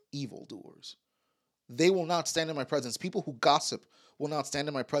of evildoers. They will not stand in my presence. People who gossip will not stand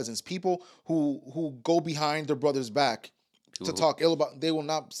in my presence. People who go behind their brother's back to talk ill about, they will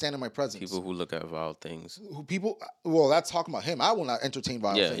not stand in my presence. People who look at vile things. Well, that's talking about him. I will not entertain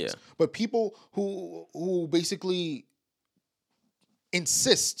vile things. Yeah. But people who basically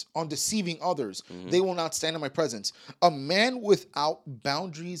insist on deceiving others, they will not stand in my presence. A man without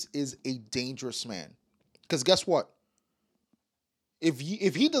boundaries is a dangerous man. Because guess what? If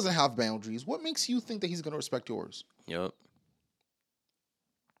he doesn't have boundaries, what makes you think that he's going to respect yours? Yep.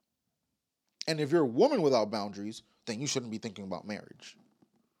 And if you're a woman without boundaries, then you shouldn't be thinking about marriage.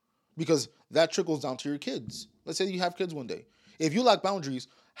 Because that trickles down to your kids. Let's say you have kids one day. If you lack boundaries,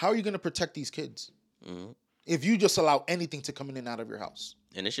 how are you going to protect these kids? Mm-hmm. If you just allow anything to come in and out of your house.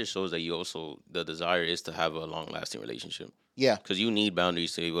 And it just shows that you also, the desire is to have a long lasting relationship. Yeah. Because you need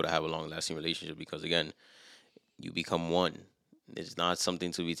boundaries to be able to have a long lasting relationship. Because again, you become one. It's not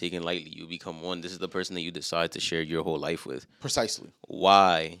something to be taken lightly. You become one. This is the person that you decide to share your whole life with. Precisely.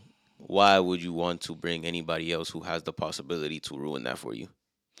 Why? Why would you want to bring anybody else who has the possibility to ruin that for you?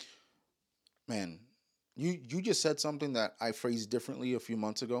 Man, you just said something that I phrased differently a few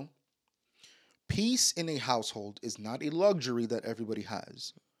months ago. Peace in a household is not a luxury that everybody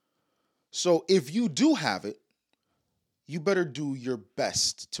has. So if you do have it, you better do your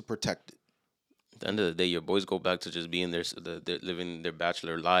best to protect it. At the end of the day, your boys go back to just being they're living their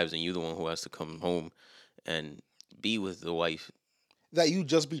bachelor lives, and you're the one who has to come home and be with the wife. That you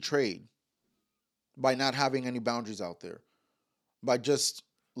just betrayed by not having any boundaries out there, by just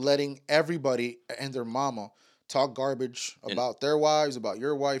letting everybody and their mama talk garbage about their wives, about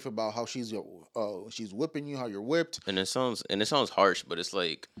your wife, about how she's whipping you, how you're whipped. And it sounds harsh, but it's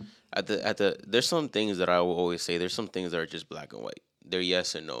like at the there's some things that I will always say. There's some things that are just black and white. They're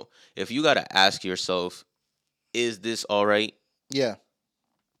yes and no. If you gotta ask yourself, is this all right? Yeah.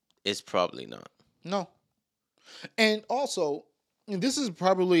 It's probably not. No. And also, and this is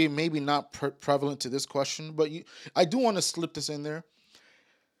probably maybe not prevalent to this question, but I do want to slip this in there.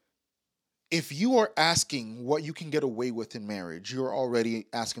 If you are asking what you can get away with in marriage, you're already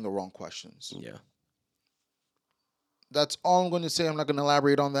asking the wrong questions. Yeah. That's all I'm going to say. I'm not going to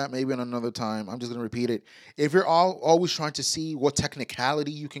elaborate on that. Maybe in another time. I'm just going to repeat it. If you're always trying to see what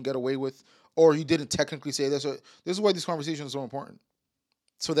technicality you can get away with, or you didn't technically say this, this is why this conversation is so important.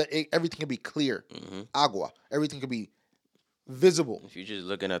 So that everything can be clear. Mm-hmm. Agua. Everything can be visible. If you're just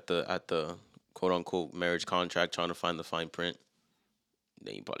looking at the quote unquote marriage contract, trying to find the fine print,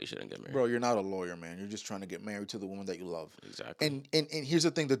 then you probably shouldn't get married. Bro, you're not a lawyer, man. You're just trying to get married to the woman that you love. Exactly. And here's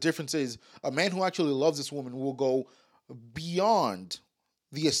the thing. The difference is a man who actually loves this woman will go beyond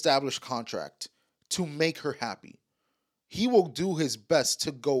the established contract to make her happy. He will do his best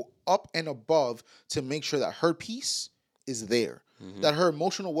to go up and above to make sure that her peace is there. Mm-hmm. That her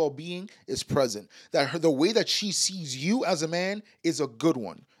emotional well-being is present. That the way that she sees you as a man is a good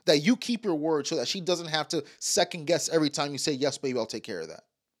one. That you keep your word so that she doesn't have to second guess every time you say, yes, baby, I'll take care of that.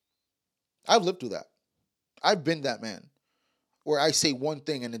 I've lived through that. I've been that man where I say one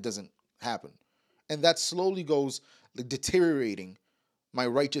thing and it doesn't happen. And that slowly goes deteriorating my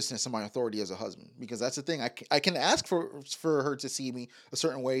righteousness and my authority as a husband. Because that's the thing. I can ask for her to see me a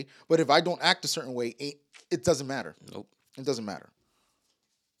certain way, but if I don't act a certain way, it doesn't matter. Nope. It doesn't matter.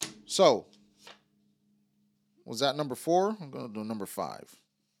 So, was that number 4? I'm going to do number 5.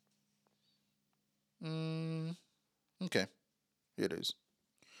 Okay. Here it is.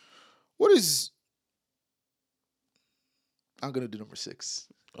 I'm going to do number 6.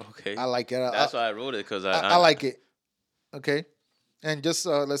 Okay. I like it. That's why I wrote it, because I like it. Okay. And just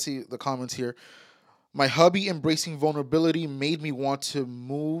let's see the comments here. My hubby embracing vulnerability made me want to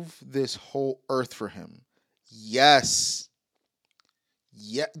move this whole earth for him. Yes.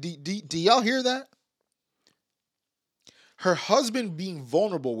 Yeah. Do y'all hear that? Her husband being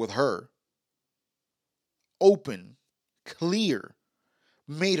vulnerable with her, open, clear,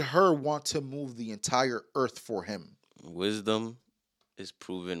 made her want to move the entire earth for him. Wisdom is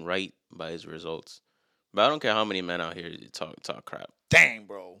proven right by his results. But I don't care how many men out here talk crap. Dang,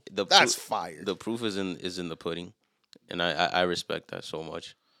 bro. That's fire. The proof is in the pudding. And I respect that so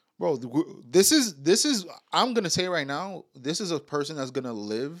much. Bro, this is I'm going to say right now, this is a person that's going to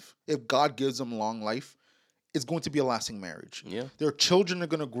live, if God gives them long life, it's going to be a lasting marriage. Yeah. Their children are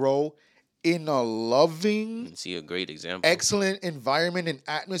going to grow in a loving, and see a great example, excellent environment and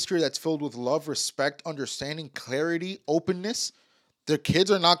atmosphere that's filled with love, respect, understanding, clarity, openness. Their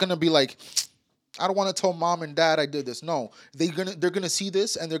kids are not going to be like, I don't want to tell mom and dad I did this. No, they're gonna see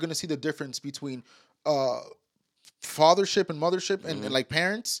this, and they're gonna see the difference between fathership and mothership and like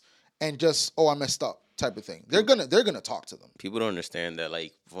parents, and just I messed up type of thing. They're gonna talk to them. People don't understand that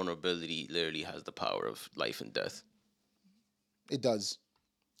like vulnerability literally has the power of life and death. It does.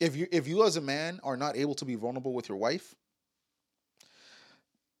 If you as a man are not able to be vulnerable with your wife,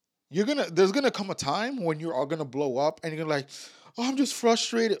 there's gonna come a time when you're all gonna blow up and you're gonna like, oh, I'm just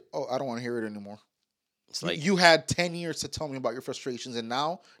frustrated. Oh, I don't want to hear it anymore. It's like you had 10 years to tell me about your frustrations, and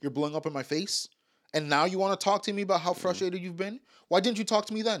now you're blowing up in my face. And now you want to talk to me about how frustrated you've been? Why didn't you talk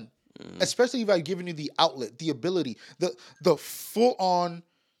to me then? Especially if I'd given you the outlet, the ability, the full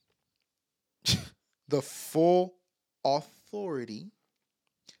authority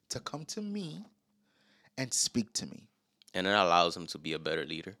to come to me and speak to me. And it allows him to be a better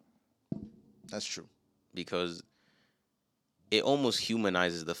leader That's true. because it almost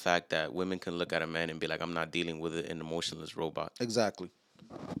humanizes the fact that women can look at a man and be like, I'm not dealing with an emotionless robot. Exactly.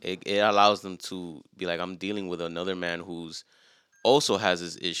 It allows them to be like, I'm dealing with another man who's also has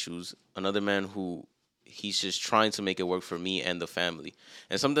his issues, another man who he's just trying to make it work for me and the family.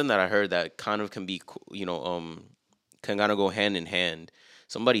 And something that I heard that kind of can be, can kind of go hand in hand.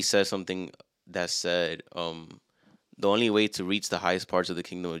 Somebody said something that said, the only way to reach the highest parts of the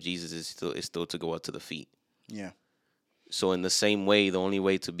kingdom of Jesus is still to go out to the feet. Yeah. So in the same way, the only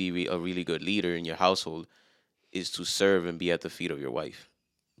way to be a really good leader in your household is to serve and be at the feet of your wife.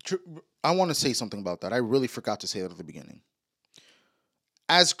 I want to say something about that. I really forgot to say that at the beginning.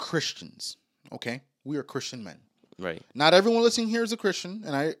 As Christians, okay, we are Christian men. Right. Not everyone listening here is a Christian,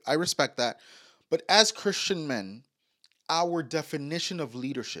 and I respect that. But as Christian men, our definition of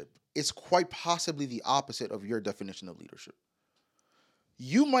leadership is quite possibly the opposite of your definition of leadership.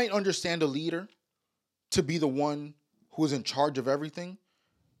 You might understand a leader to be the one who is in charge of everything,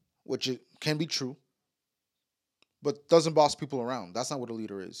 which it can be true, but doesn't boss people around. That's not what a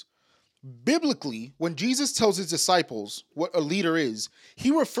leader is. Biblically, when Jesus tells his disciples what a leader is, he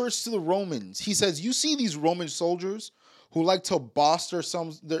refers to the Romans. He says, you see these Roman soldiers who like to boss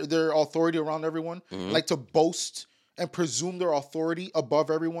their authority around everyone, like to boast and presume their authority above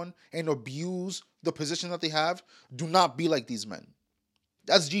everyone and abuse the position that they have. Do not be like these men.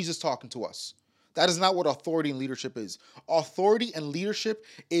 That's Jesus talking to us. That is not what authority and leadership is. Authority and leadership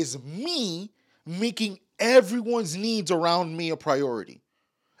is me making everyone's needs around me a priority.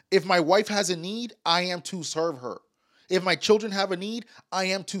 If my wife has a need, I am to serve her. If my children have a need, I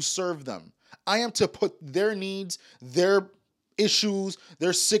am to serve them. I am to put their needs, their issues,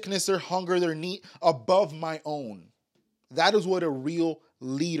 their sickness, their hunger, their need above my own. That is what a real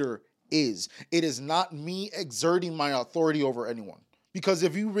leader is. It is not me exerting my authority over anyone. Because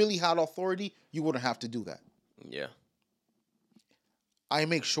if you really had authority, you wouldn't have to do that. Yeah. I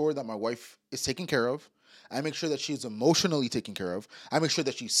make sure that my wife is taken care of. I make sure that she is emotionally taken care of. I make sure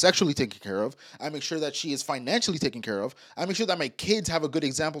that she's sexually taken care of. I make sure that she is financially taken care of. I make sure that my kids have a good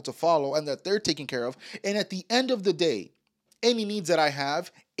example to follow and that they're taken care of. And at the end of the day, any needs that I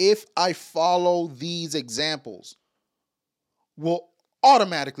have, if I follow these examples, will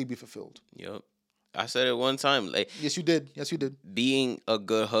automatically be fulfilled. Yep. I said it one time. Like, yes, you did. Yes, you did. Being a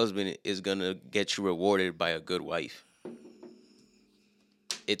good husband is gonna get you rewarded by a good wife.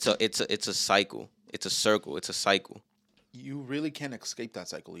 It's a cycle. It's a circle. It's a cycle. You really can't escape that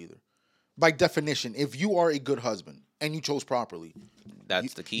cycle either. By definition, if you are a good husband and you chose properly,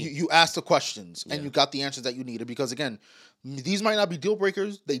 that's the key. You asked the questions and you got the answers that you needed. Because again, these might not be deal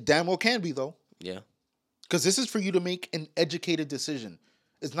breakers. They damn well can be though. Yeah. Because this is for you to make an educated decision.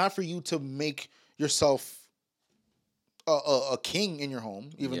 It's not for you to make yourself a king in your home,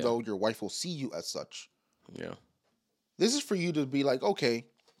 even though your wife will see you as such. Yeah. This is for you to be like, okay,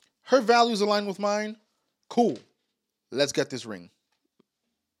 her values align with mine. Cool. Let's get this ring.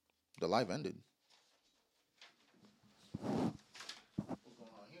 The live ended. What's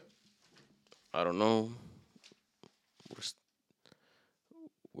going on here? I don't know.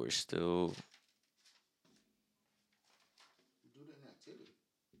 We're still.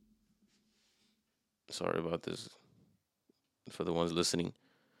 Sorry about this. For the ones listening.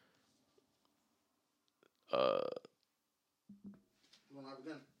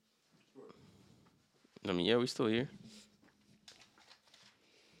 I mean, yeah, we're still here.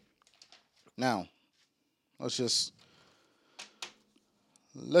 Now, let's just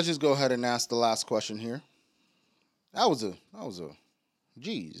go ahead and ask the last question here. That was a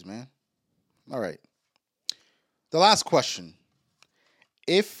geez, man. All right. The last question.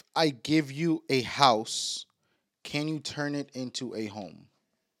 If I give you a house, can you turn it into a home?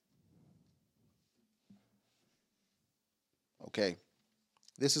 Okay.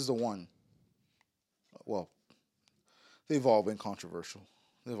 This is the one. Well, they've all been controversial.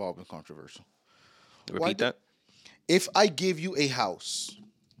 Repeat that. If I give you a house,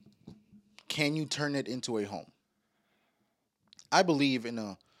 can you turn it into a home? I believe in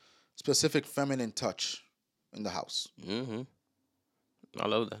a specific feminine touch in the house. Mm-hmm. I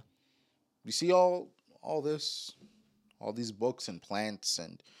love that. You see all this, all these books and plants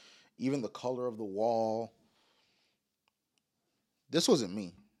and even the color of the wall. This wasn't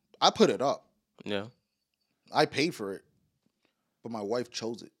me. I put it up. Yeah. I paid for it, but my wife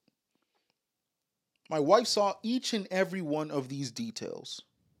chose it. My wife saw each and every one of these details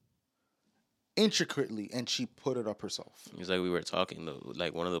intricately, and she put it up herself. It's like we were talking though.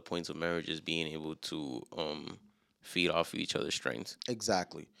 Like one of the points of marriage is being able to feed off of each other's strengths.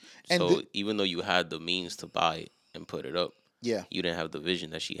 Exactly. And So even though you had the means to buy it and put it up, yeah. you didn't have the vision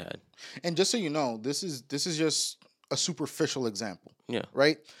that she had. And just so you know, this is just a superficial example, Yeah.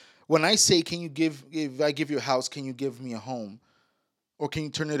 right? When I say, can you if I give you a house, can you give me a home? Or can you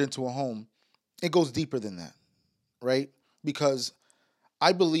turn it into a home? It goes deeper than that, right? Because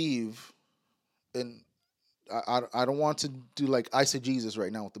I believe, and I don't want to do like eisegesis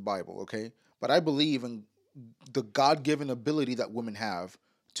right now with the Bible, okay? But I believe in the God-given ability that women have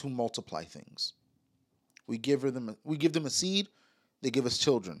to multiply things. We give them a seed, they give us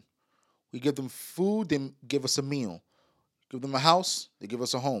children. We give them food, they give us a meal. Give them a house, they give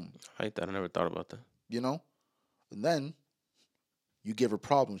us a home. I like that. I never thought about that. You know? And then you give her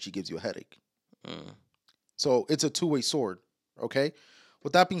problems, she gives you a headache. Mm. So it's a two-way sword, okay?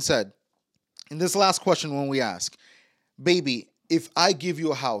 With that being said, in this last question when we ask, baby, if I give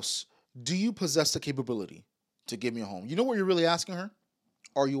you a house, do you possess the capability to give me a home? You know what you're really asking her?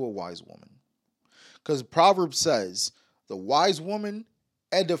 Are you a wise woman? Because Proverbs says, the wise woman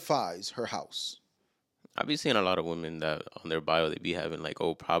edifies her house. I be seeing a lot of women that on their bio they be having like,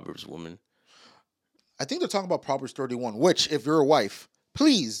 oh, Proverbs woman. I think they're talking about Proverbs 31, which, if you're a wife,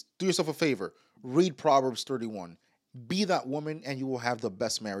 please do yourself a favor. Read Proverbs 31. Be that woman and you will have the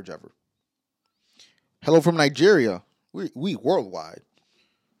best marriage ever. Hello from Nigeria. We worldwide.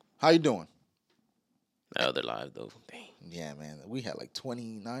 How you doing? Now they're live though. Dang. Yeah, man. We had like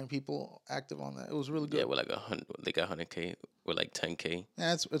 29 people active on that. It was really good. Yeah, we're like 100. They got 100K. We're like 10K.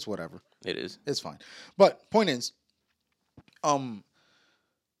 Yeah, it's whatever. It is. It's fine. But point is,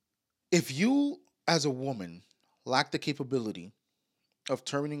 if you as a woman lack the capability of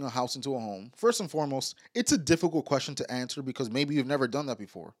turning a house into a home, first and foremost, it's a difficult question to answer because maybe you've never done that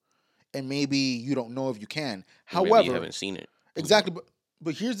before, and maybe you don't know if you can. Maybe However, you haven't seen it. exactly.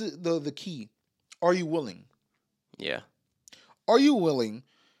 But here's the key: are you willing? Yeah. Are you willing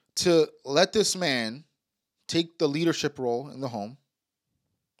to let this man take the leadership role in the home,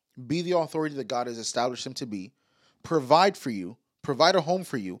 be the authority that God has established him to be, provide for you, provide a home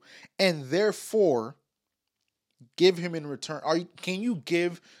for you, and therefore give him in return? Can you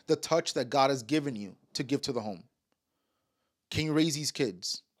give the touch that God has given you to give to the home? Can you raise these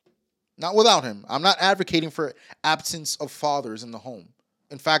kids? Not without him. I'm not advocating for absence of fathers in the home.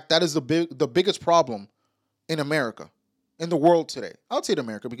 In fact, that is the biggest problem in America, in the world today. I would say in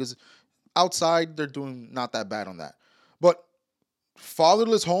America because outside they're doing not that bad on that. But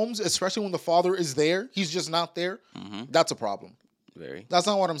fatherless homes, especially when the father is there, he's just not there. Mm-hmm. That's a problem. Very. That's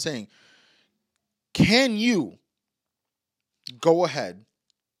not what I'm saying. Can you go ahead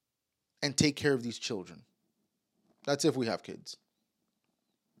and take care of these children? That's if we have kids.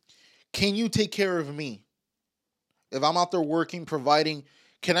 Can you take care of me? If I'm out there working, providing,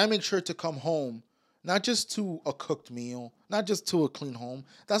 can I make sure to come home, not just to a cooked meal, not just to a clean home?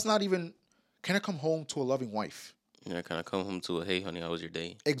 That's not even, can I come home to a loving wife? Yeah, kind of come home to a, hey, honey, how was your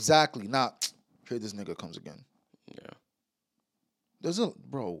day? Exactly. Not, here this nigga comes again. Yeah.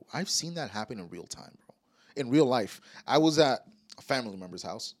 Bro, I've seen that happen in real time, bro. In real life. I was at a family member's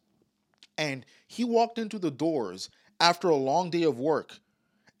house, and he walked into the doors after a long day of work,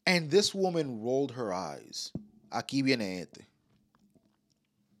 and this woman rolled her eyes. Aquí viene este.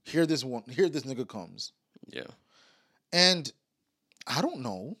 Here this nigga comes. Yeah. And I don't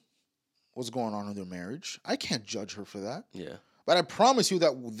know what's going on in their marriage. I can't judge her for that. Yeah. But I promise you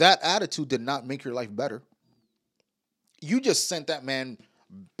that attitude did not make your life better. You just sent that man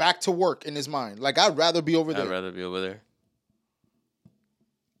back to work in his mind. Like, I'd rather be over there. I'd rather be over there.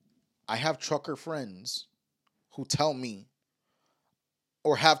 I have trucker friends who tell me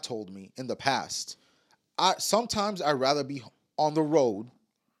or have told me in the past, sometimes I'd rather be on the road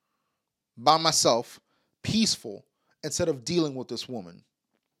by myself, peaceful, instead of dealing with this woman.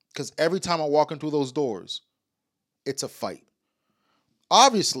 Because every time I walk into those doors, it's a fight.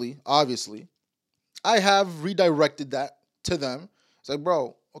 Obviously, I have redirected that to them. It's like,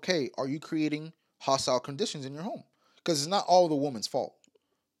 bro, okay, are you creating hostile conditions in your home? Because it's not all the woman's fault.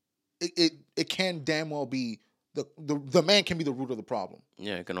 It can damn well be the man can be the root of the problem.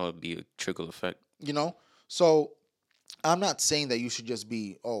 Yeah, it can all be a trickle effect. You know? So I'm not saying that you should just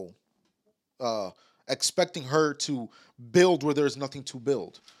be, expecting her to build where there's nothing to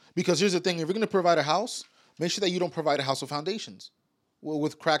build. Because here's the thing, if you're going to provide a house, make sure that you don't provide a house with foundations,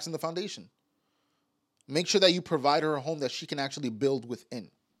 with cracks in the foundation. Make sure that you provide her a home that she can actually build within.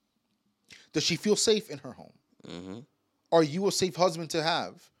 Does she feel safe in her home? Mm-hmm. Are you a safe husband to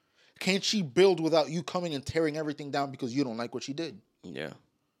have? Can't she build without you coming and tearing everything down because you don't like what she did? Yeah.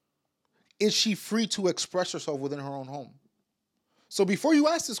 Is she free to express herself within her own home? So before you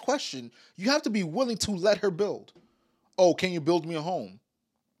ask this question, you have to be willing to let her build. Oh, can you build me a home?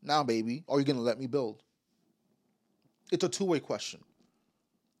 Now, baby, are you going to let me build? It's a two-way question.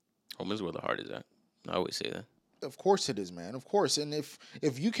 Home is where the heart is at. I always say that. Of course it is, man. Of course. And if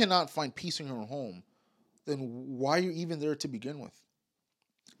you cannot find peace in your home, then why are you even there to begin with?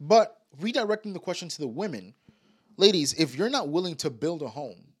 But redirecting the question to the women, ladies, if you're not willing to build a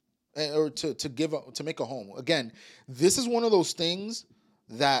home or to make a home, again, this is one of those things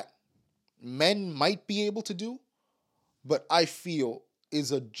that men might be able to do, but I feel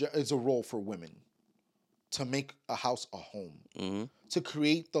is a role for women to make a house a home, to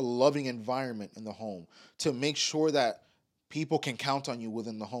create the loving environment in the home, to make sure that people can count on you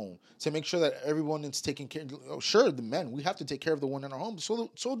within the home, to make sure that everyone is taking care. Sure, the men, we have to take care of the one in our home. So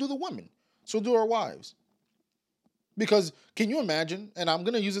do the women. So do our wives. Because can you imagine, and I'm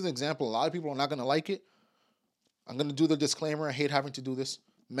going to use as an example, a lot of people are not going to like it. I'm going to do the disclaimer. I hate having to do this.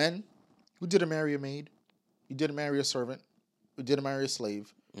 Men, who didn't marry a maid? You didn't marry a servant. You didn't marry a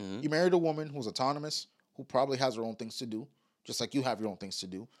slave. You married a woman who's autonomous, who probably has her own things to do, just like you have your own things to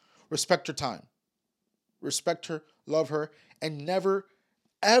do. Respect her time. Respect her, love her, and never,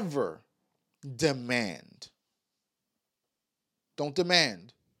 ever demand. Don't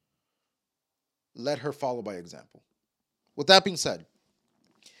demand. Let her follow by example. With that being said,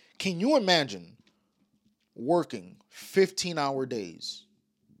 can you imagine working 15-hour days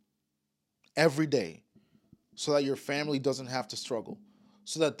every day so that your family doesn't have to struggle,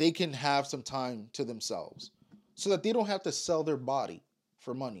 so that they can have some time to themselves, so that they don't have to sell their body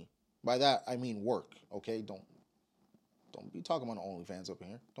for money? By that, I mean work, okay? Don't be talking about OnlyFans up in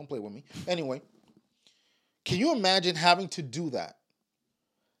here. Don't play with me. Anyway, can you imagine having to do that?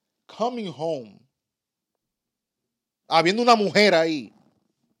 Coming home, habiendo una mujer ahí,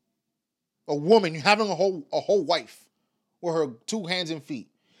 a woman, having a whole wife with her 2 hands and feet,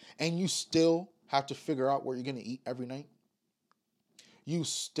 and you still have to figure out where you're going to eat every night? You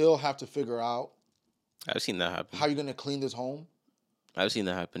still have to figure out I've seen that happen. how you're going to clean this home? I've seen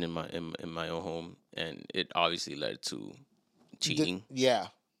that happen in my own home, and it obviously led to cheating. Yeah.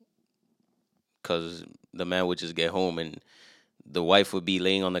 Because the man would just get home, and the wife would be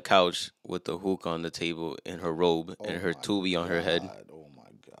laying on the couch with the hookah on the table in her robe and her tubi on her head. Oh my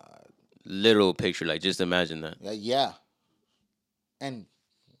God. Literal picture, like just imagine that. Yeah. And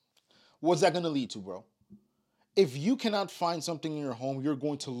what's that going to lead to, bro? If you cannot find something in your home, you're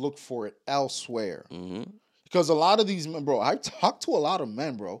going to look for it elsewhere. Because a lot of these men, bro, I've talked to a lot of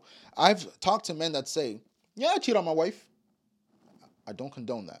men, bro. I've talked to men that say, yeah, I cheat on my wife. I don't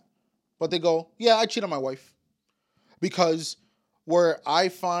condone that. But they go, yeah, I cheat on my wife. Because where I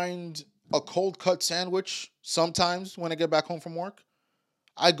find a cold cut sandwich sometimes when I get back home from work,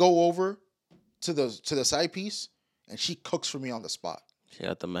 I go over to the side piece and she cooks for me on the spot. She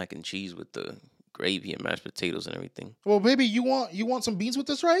got the mac and cheese with the gravy and mashed potatoes and everything. Well, baby, you want some beans with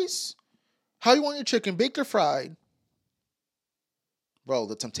this rice? How you want your chicken, baked or fried? Bro,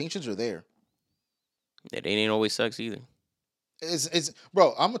 the temptations are there. It ain't always sex either.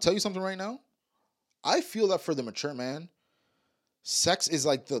 Bro, I'm gonna tell you something right now. I feel that for the mature man, sex is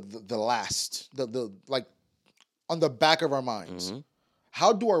like the last, the like on the back of our minds.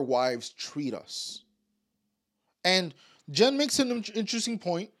 How do our wives treat us? And Jen makes an interesting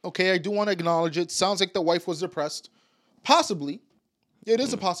point. Okay, I do want to acknowledge it. Sounds like the wife was depressed. Possibly. It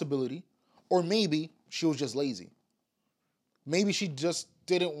is a possibility. Or maybe she was just lazy. Maybe she just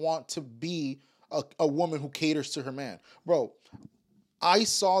didn't want to be a woman who caters to her man. Bro, I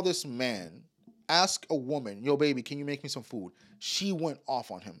saw this man ask a woman, yo, baby, can you make me some food? She went off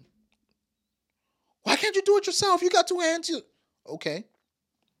on him. Why can't you do it yourself? You got 2 hands. Okay,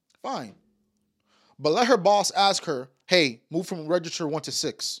 fine. But let her boss ask her, hey, move from register 1 to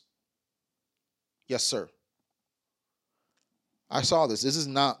 6. Yes, sir. I saw this. This is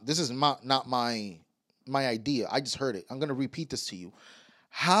not my idea. I just heard it. I'm going to repeat this to you.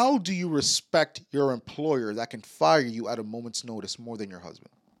 How do you respect your employer that can fire you at a moment's notice more than your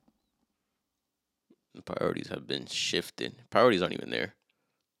husband? Priorities have been shifted. Priorities aren't even there.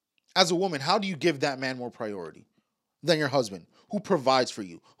 As a woman, how do you give that man more priority than your husband, who provides for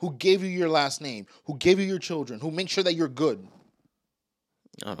you, who gave you your last name, who gave you your children, who makes sure that you're good?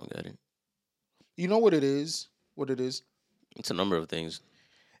 I don't get it. You know what it is? It's a number of things.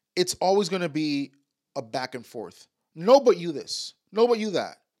 It's always going to be a back and forth. No, but you this. No, but you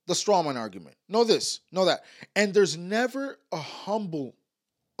that. The strawman argument. No this. No that. And there's never a humbling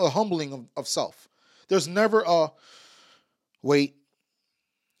of self. There's never a, wait,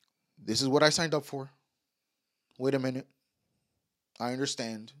 this is what I signed up for. Wait a minute. I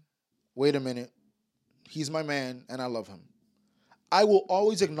understand. Wait a minute. He's my man and I love him. I will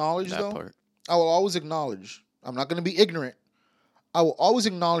always acknowledge, that though. Part. I will always acknowledge I'm not going to be ignorant. I will always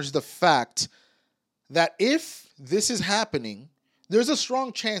acknowledge the fact that if this is happening, there's a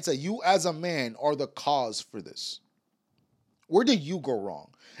strong chance that you as a man are the cause for this. Where did you go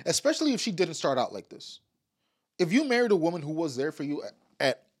wrong? Especially if she didn't start out like this. If you married a woman who was there for you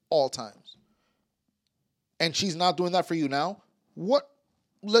at all times, and she's not doing that for you now, what?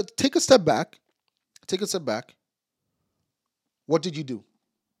 Let's take a step back. Take a step back. What did you do?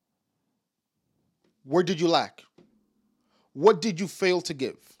 Where did you lack? What did you fail to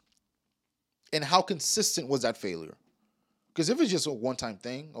give? And how consistent was that failure? Because if it's just a one-time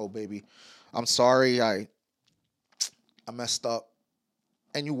thing, oh baby, I'm sorry, I messed up,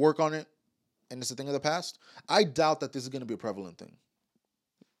 and you work on it, and it's a thing of the past, I doubt that this is going to be a prevalent thing.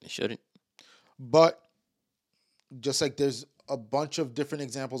 It shouldn't. But just like there's a bunch of different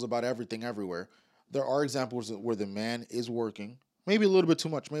examples about everything everywhere, there are examples where the man is working, maybe a little bit too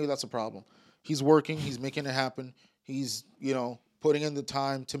much. Maybe that's a problem. He's working. He's making it happen. He's, putting in the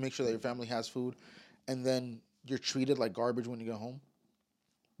time to make sure that your family has food, and then you're treated like garbage when you get home.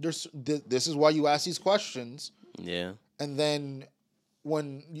 This is why you ask these questions. Yeah. And then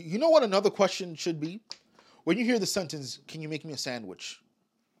when you know what another question should be? When you hear the sentence, "Can you make me a sandwich?"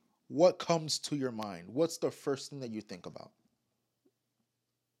 What comes to your mind? What's the first thing that you think about?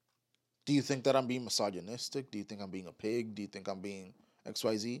 Do you think that I'm being misogynistic? Do you think I'm being a pig? Do you think I'm being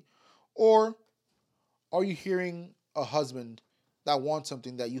XYZ? Or are you hearing a husband that wants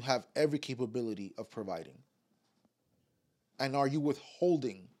something that you have every capability of providing? And are you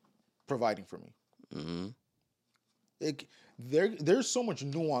withholding providing for me? Mm-hmm. There's so much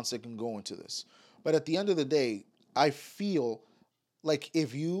nuance that can go into this. But at the end of the day, I feel like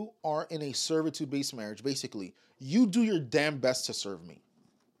if you are in a servitude-based marriage, basically, you do your damn best to serve me.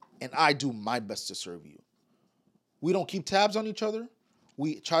 And I do my best to serve you. We don't keep tabs on each other.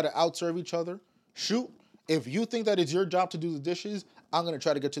 We try to outserve each other. Shoot, if you think that it's your job to do the dishes, I'm going to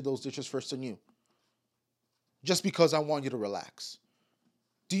try to get to those dishes first than you. Just because I want you to relax.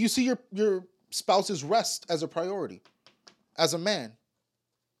 Do you see your spouse's rest as a priority? As a man?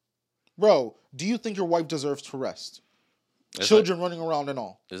 Bro, do you think your wife deserves to rest? Children running around and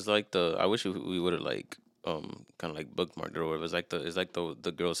all. It's like I wish we would have kind of like bookmarked it or whatever. It's like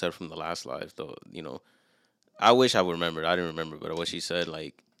the girl said from the last live though. I wish I would remember. I didn't remember, but what she said,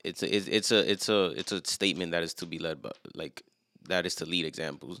 like it's a statement that is to be led by, like, that is to lead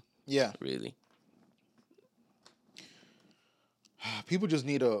examples. Yeah. Really. People just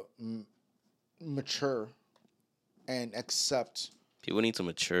need to mature and accept. People need to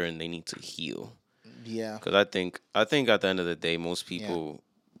mature and they need to heal. Yeah. Because I think at the end of the day, most people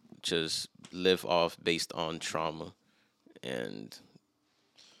just live off based on trauma, and.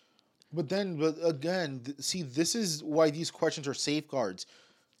 But again, see, this is why these questions are safeguards.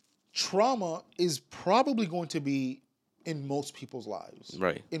 Trauma is probably going to be in most people's lives,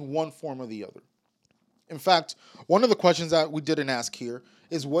 Right? In one form or the other. In fact, one of the questions that we didn't ask here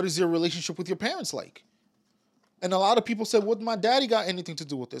is, what is your relationship with your parents like? And a lot of people said, "What, my daddy got anything to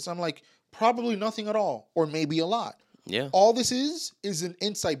do with this?" I'm like, probably nothing at all, or maybe a lot. Yeah. All this is an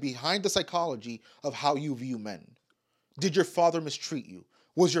insight behind the psychology of how you view men. Did your father mistreat you?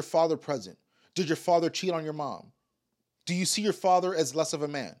 Was your father present? Did your father cheat on your mom? Do you see your father as less of a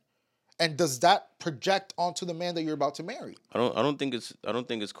man? And does that project onto the man that you're about to marry? I don't think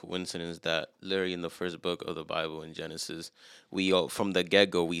it's coincidence that literally in the first book of the Bible in Genesis, we all, from the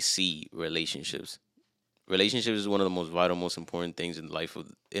get go, we see relationships. Relationships is one of the most vital, most important things in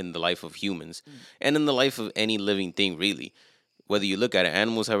the life of humans, and in the life of any living thing, really. Whether you look at it,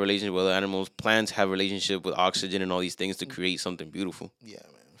 animals have relationships with other animals, plants have relationship with oxygen and all these things to create something beautiful. Yeah,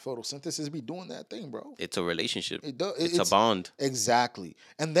 man. Photosynthesis be doing that thing, bro. It's a relationship. It does. It's a bond. Exactly.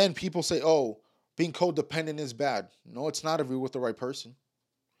 And then people say, "Oh, being codependent is bad." No, it's not if you're with the right person.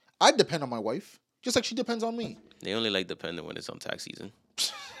 I depend on my wife, just like she depends on me. They only like dependent when it's on tax season.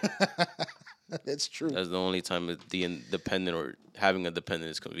 That's true. That's the only time the independent or having a dependent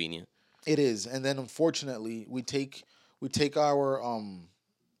is convenient. It is. And then unfortunately, we take our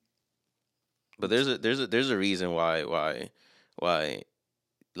But there's a reason why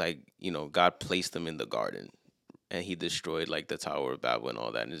like, God placed them in the garden and he destroyed like the Tower of Babel and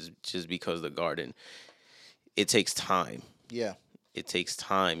all that. And it's just because the garden, it takes time. Yeah. It takes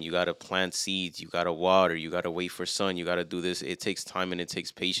time. You got to plant seeds. You got to water. You got to wait for sun. You got to do this. It takes time and it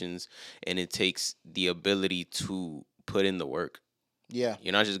takes patience and it takes the ability to put in the work. Yeah.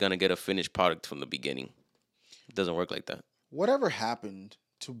 You're not just going to get a finished product from the beginning. It doesn't work like that. Whatever happened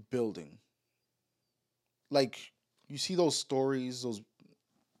to building? Like, you see those stories, those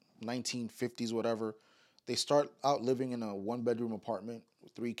 1950s, whatever. They start out living in a one-bedroom apartment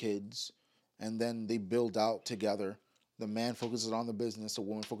with 3 kids, and then they build out together. The man focuses on the business, the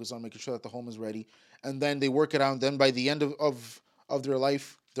woman focuses on making sure that the home is ready, and then they work it out. And then by the end of their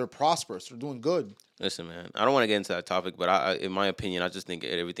life, they're prosperous, they're doing good. Listen, man, I don't want to get into that topic, but in my opinion, I just think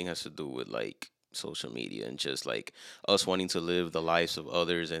everything has to do with like social media and just like us wanting to live the lives of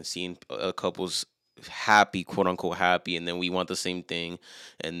others and seeing couples happy, quote unquote happy, and then we want the same thing,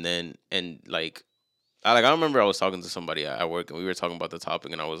 and like I remember I was talking to somebody at work and we were talking about the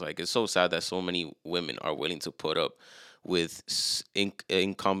topic and I was like, it's so sad that so many women are willing to put up with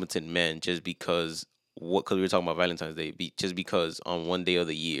incompetent men just because because we were talking about Valentine's Day, just because on one day of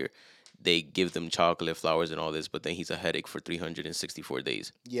the year they give them chocolate, flowers, and all this, but then he's a headache for 364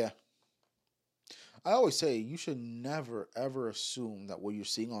 days. Yeah. I always say you should never ever assume that what you're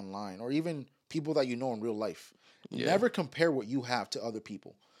seeing online or even people that you know in real life, never compare what you have to other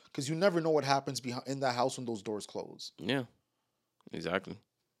people because you never know what happens behind in that house when those doors close. Yeah, exactly.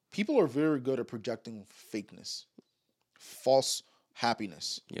 People are very good at projecting fakeness, false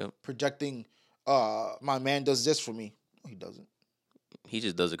happiness. Yep. Projecting, my man does this for me. No, he doesn't. He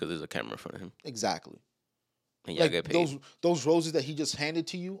just does it because there's a camera in front of him. Exactly. And Like get paid. those roses that he just handed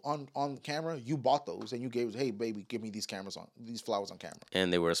to you on camera, you bought those and you gave, hey baby, give me these flowers on camera.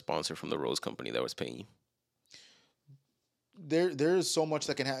 And they were a sponsor from the rose company that was paying you. There is so much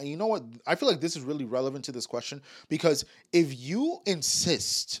that can happen. You know what? I feel like this is really relevant to this question because if you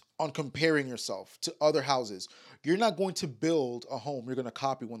insist on comparing yourself to other houses, you're not going to build a home. You're going to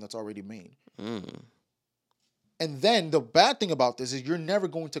copy one that's already made. And then the bad thing about this is you're never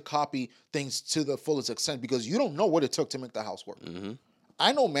going to copy things to the fullest extent because you don't know what it took to make the house work.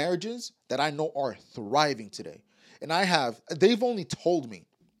 I know marriages that I know are thriving today. And they've only told me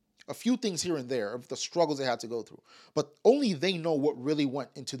a few things here and there of the struggles they had to go through. But only they know what really went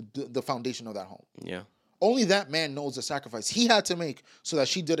into the foundation of that home. Yeah. Only that man knows the sacrifice he had to make so that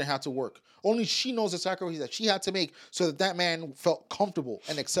she didn't have to work. Only she knows the sacrifice that she had to make so that that man felt comfortable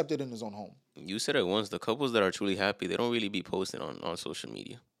and accepted in his own home. You said it once. The couples that are truly happy, they don't really be posting on social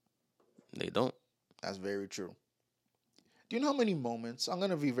media. They don't. That's very true. Do you know how many moments, I'm going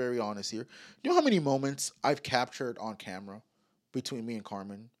to be very honest here. Do you know how many moments I've captured on camera between me and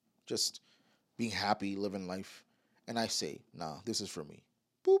Carmen, just being happy, living life, and I say, nah, this is for me.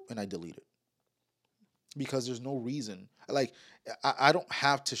 Boop, and I delete it. Because there's no reason. Like, I don't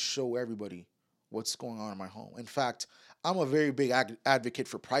have to show everybody what's going on in my home. In fact, I'm a very big advocate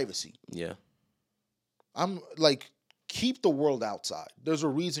for privacy. Yeah. I'm like, keep the world outside. There's a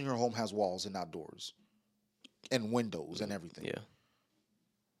reason your home has walls and not doors and windows and everything. Yeah.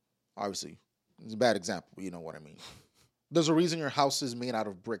 Obviously, it's a bad example, but you know what I mean. There's a reason your house is made out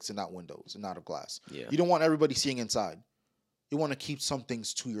of bricks and not windows and not of glass. Yeah. You don't want everybody seeing inside. You want to keep some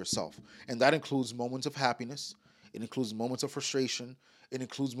things to yourself. And that includes moments of happiness. It includes moments of frustration. It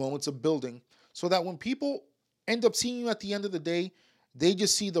includes moments of building. So that when people end up seeing you at the end of the day, they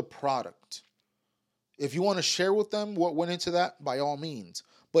just see the product. If you want to share with them what went into that, by all means.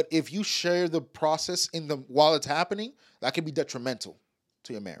 But if you share the process while it's happening, that can be detrimental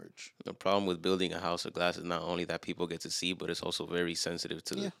to your marriage. The problem with building a house of glass is not only that people get to see, but it's also very sensitive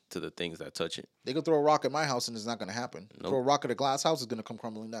to the things that touch it. They could throw a rock at my house and it's not going to happen. Nope. Throw a rock at a glass house, it's going to come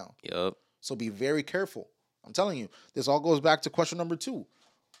crumbling down. Yup. So be very careful. I'm telling you, this all goes back to question number 2.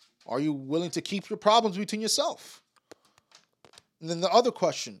 Are you willing to keep your problems between yourself? And then the other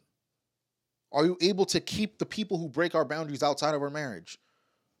question, are you able to keep the people who break our boundaries outside of our marriage?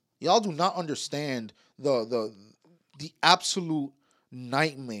 Y'all do not understand the absolute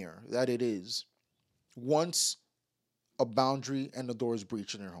nightmare that it is once a boundary and the door is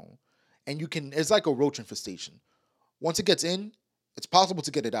breached in your home. And it's like a roach infestation. Once it gets in, it's possible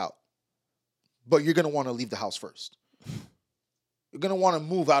to get it out. But you're going to want to leave the house first. You're going to want to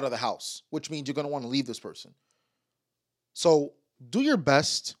move out of the house, which means you're going to want to leave this person. So do your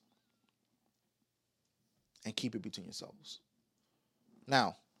best and keep it between yourselves.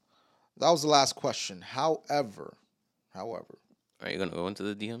 Now, that was the last question. However, Are you gonna go into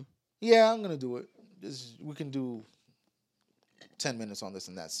the DM? yeah, I'm going to do it. We can do 10 minutes on this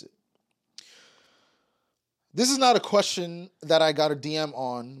and that's it. This is not a question that I got a DM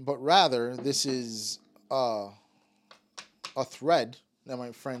on, but rather this is a thread that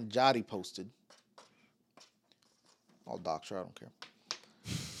my friend Jody posted. I'll doctor, I don't care.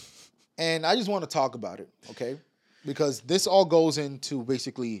 And I just want to talk about it, okay? Because this all goes into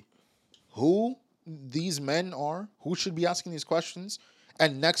basically who these men are, who should be asking these questions.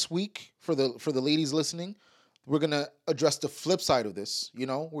 And next week, for the ladies listening, we're going to address the flip side of this. You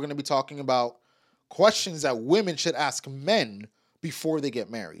know, we're going to be talking about questions that women should ask men before they get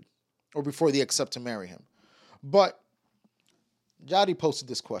married or before they accept to marry him. But Jody posted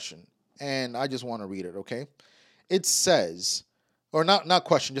this question, and I just want to read it, okay? It says, or not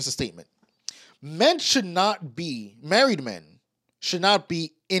question, just a statement. Married men should not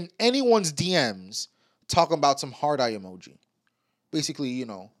be in anyone's DMs talking about some hard eye emoji. Basically,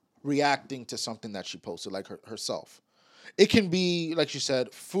 reacting to something that she posted, like herself. It can be, like you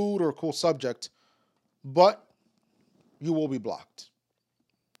said, food or a cool subject, but you will be blocked.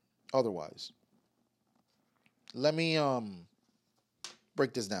 Otherwise. Let me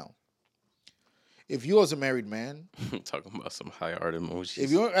break this down. If you as a married man, Talking about some high art emojis.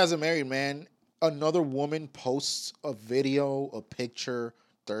 if you're as a married man, another woman posts a video, a picture,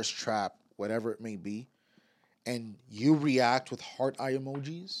 thirst trap, whatever it may be, and you react with heart eye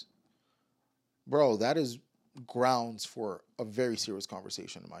emojis, bro, that is grounds for a very serious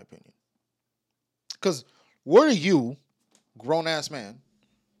conversation, in my opinion. Because what are you, grown ass man,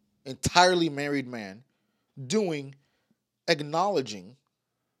 entirely married man, doing, acknowledging,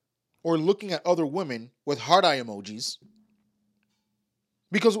 or looking at other women with heart eye emojis?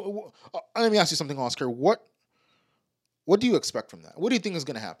 Because let me ask you something, Oscar. What do you expect from that? What do you think is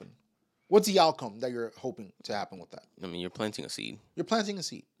going to happen? What's the outcome that you're hoping to happen with that? I mean, you're planting a seed. You're planting a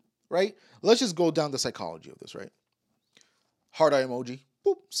seed, right? Let's just go down the psychology of this, right? Heart eye emoji,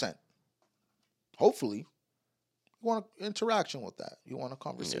 boop, sent. Hopefully, you want an interaction with that. You want a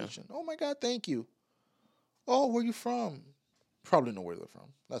conversation. Yeah. Oh my God, thank you. Oh, where you from? Probably know where they're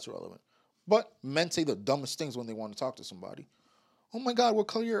from. That's relevant. But men say the dumbest things when they want to talk to somebody. Oh my God, what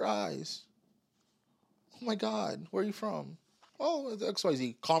color are your eyes? Oh my God, where are you from? Oh, the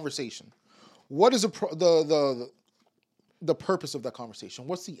XYZ conversation. What is the purpose of that conversation?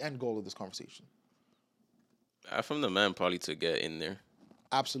 What's the end goal of this conversation? From the man, probably to get in there.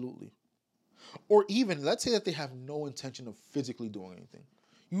 Absolutely. Or even, let's say that they have no intention of physically doing anything.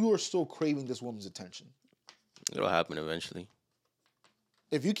 You are still craving this woman's attention. It'll happen eventually.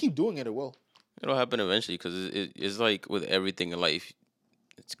 If you keep doing it, it will. It'll happen eventually because it's like with everything in life.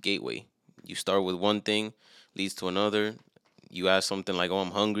 It's a gateway. You start with one thing, leads to another. You ask something like, oh,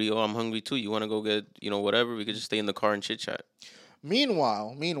 I'm hungry. Oh, I'm hungry too. You want to go get, whatever? We could just stay in the car and chit-chat.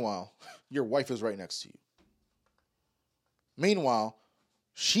 Meanwhile, your wife is right next to you. Meanwhile,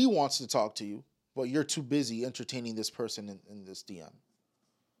 she wants to talk to you, but you're too busy entertaining this person in this DM.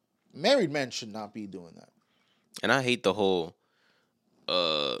 Married men should not be doing that. And I hate the whole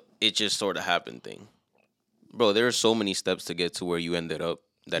it just sort of happened thing. Bro, there are so many steps to get to where you ended up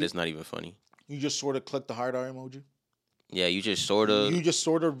that it's not even funny. You just sort of clicked the heart eye emoji? Yeah, you just sort of... You just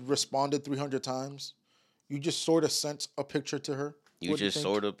sort of responded 300 times? You just sort of sent a picture to her? You just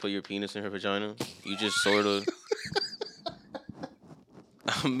sort of put your penis in her vagina? You just sort of...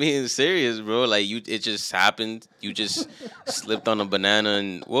 I'm being serious, bro. Like, it just happened. You just slipped on a banana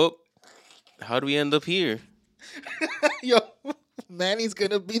and, whoop. How do we end up here? Yo, Manny's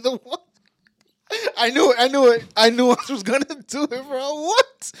gonna be the one. I knew it. I knew I was gonna do it, bro.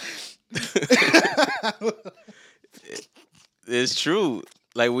 What? It's true.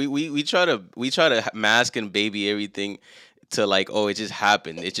 Like we try to mask and baby everything to like, oh, it just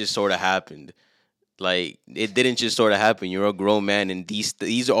happened. It just sort of happened. Like, it didn't just sort of happen. You're a grown man, and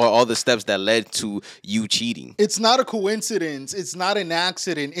these are all the steps that led to you cheating. It's not a coincidence. It's not an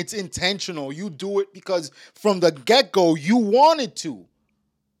accident. It's intentional. You do it because from the get-go, you wanted to.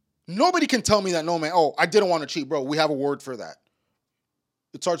 Nobody can tell me that, no, man, oh, I didn't want to cheat, bro. We have a word for that.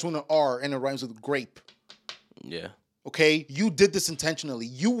 It starts with an R, and it rhymes with grape. Yeah. Okay? You did this intentionally.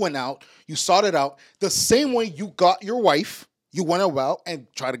 You went out. You sought it out. The same way you got your wife, you went about and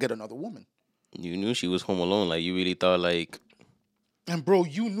tried to get another woman. You knew she was home alone. Like, you really thought, like... And, bro,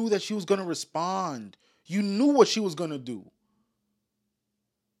 you knew that she was going to respond. You knew what she was going to do.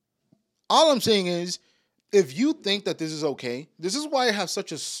 All I'm saying is, if you think that this is okay, this is why I have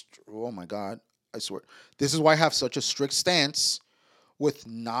such a... Oh, my God. I swear. This is why I have such a strict stance with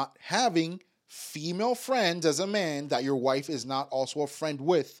not having female friends as a man that your wife is not also a friend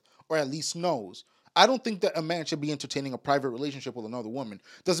with, or at least knows. I don't think that a man should be entertaining a private relationship with another woman.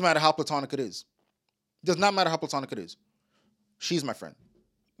 Doesn't matter how platonic it is. Does not matter how platonic it is. She's my friend.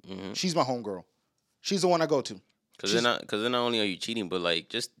 Mm-hmm. She's my homegirl. She's the one I go to. Because then not only are you cheating, but like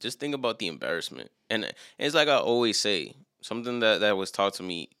just think about the embarrassment. And it's like I always say, something that was taught to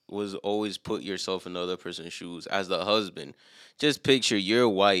me was always put yourself in the other person's shoes. As the husband, just picture your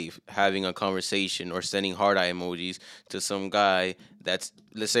wife having a conversation or sending heart eye emojis to some guy that's,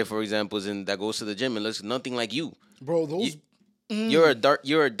 let's say for example, that goes to the gym and looks nothing like you. Bro, those... You're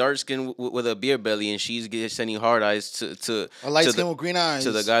a dark skin with a beer belly, and she's sending hard eyes to a light skin with green eyes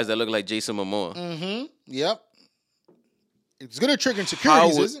to the guys that look like Jason Momoa. Mm-hmm. Yep. It's gonna trigger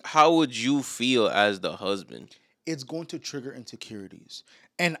insecurities. How would you feel as the husband? it's going to trigger insecurities.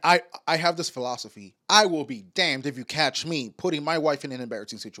 And I have this philosophy. I will be damned if you catch me putting my wife in an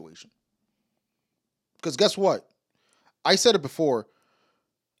embarrassing situation. Because guess what? I said it before.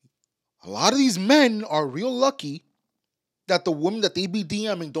 A lot of these men are real lucky that the women that they be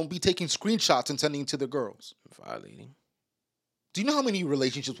DMing don't be taking screenshots and sending it to the girls. Violating. Do you know how many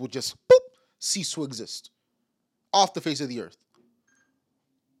relationships would just boop, cease to exist off the face of the earth?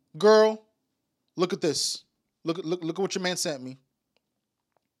 Girl, look at this. Look at what your man sent me.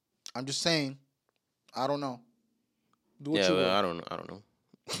 I'm just saying. I don't know. Do what Yeah, you well, will. I don't know.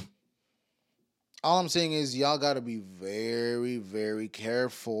 All I'm saying is y'all got to be very, very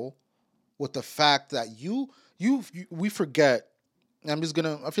careful with the fact that we forget. And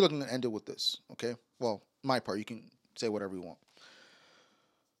I feel like I'm gonna end it with this. Okay. Well, my part. You can say whatever you want.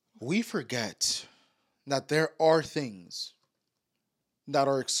 We forget that there are things that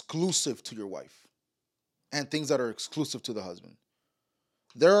are exclusive to your wife and things that are exclusive to the husband.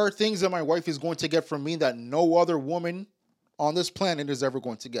 There are things that my wife is going to get from me that no other woman on this planet is ever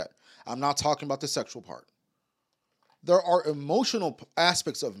going to get. I'm not talking about the sexual part. There are emotional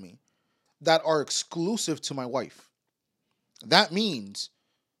aspects of me that are exclusive to my wife. That means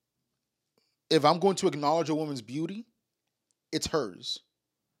if I'm going to acknowledge a woman's beauty, it's hers.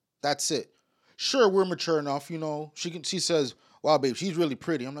 That's it. Sure, we're mature enough, She says, "Wow, babe, she's really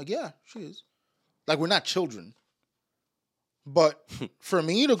pretty." I'm like, "Yeah, she is." Like we're not children. But for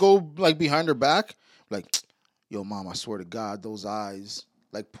me to go like behind her back, like, "Yo, mom, I swear to God, those eyes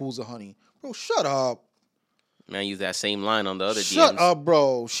like pools of honey." Bro, shut up. Man, use that same line on the other Shut DMs. up,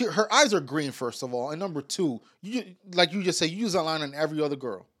 bro. Her eyes are green, first of all. And number two, like you just said, you use that line on every other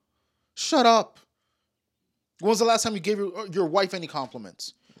girl. Shut up. When was the last time you gave your wife any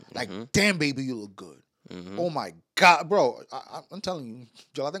compliments? Like, damn, baby, you look good. Oh, my God. Bro, I'm telling you,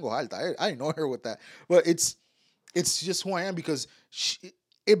 yo la tengo alta. I know her with that. But it's just who I am because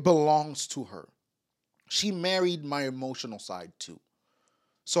it belongs to her. She married my emotional side, too.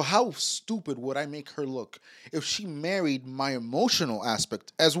 So how stupid would I make her look if she married my emotional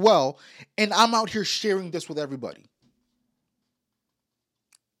aspect as well, and I'm out here sharing this with everybody?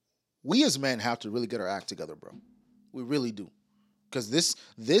 We as men have to really get our act together, bro. We really do. Because this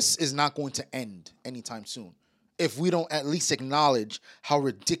is not going to end anytime soon if we don't at least acknowledge how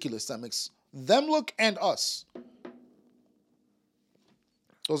ridiculous that makes them look and us.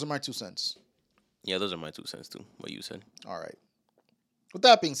 Those are my 2 cents. Yeah, those are my 2 cents too. What you said. All right. With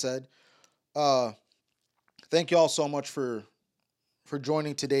that being said, thank you all so much for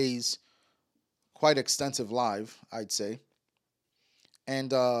joining today's quite extensive live, I'd say.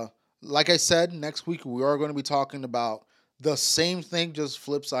 And like I said, next week we are going to be talking about the same thing, just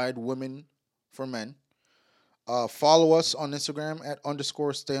flip side, women for men. Follow us on Instagram at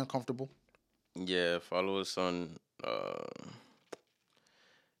 _stayuncomfortable. Yeah, follow us on.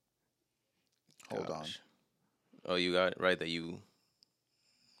 Hold on. Oh, you got it right that you.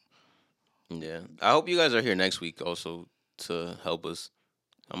 Yeah, I hope you guys are here next week also to help us.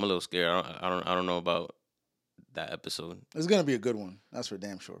 I'm a little scared. I don't know about that episode. It's gonna be a good one. That's for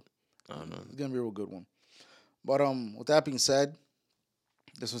damn sure. I don't know. It's gonna be a real good one. But with that being said,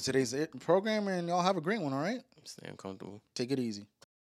 this was today's program, and y'all have a great one. All right, Stay uncomfortable. take it easy.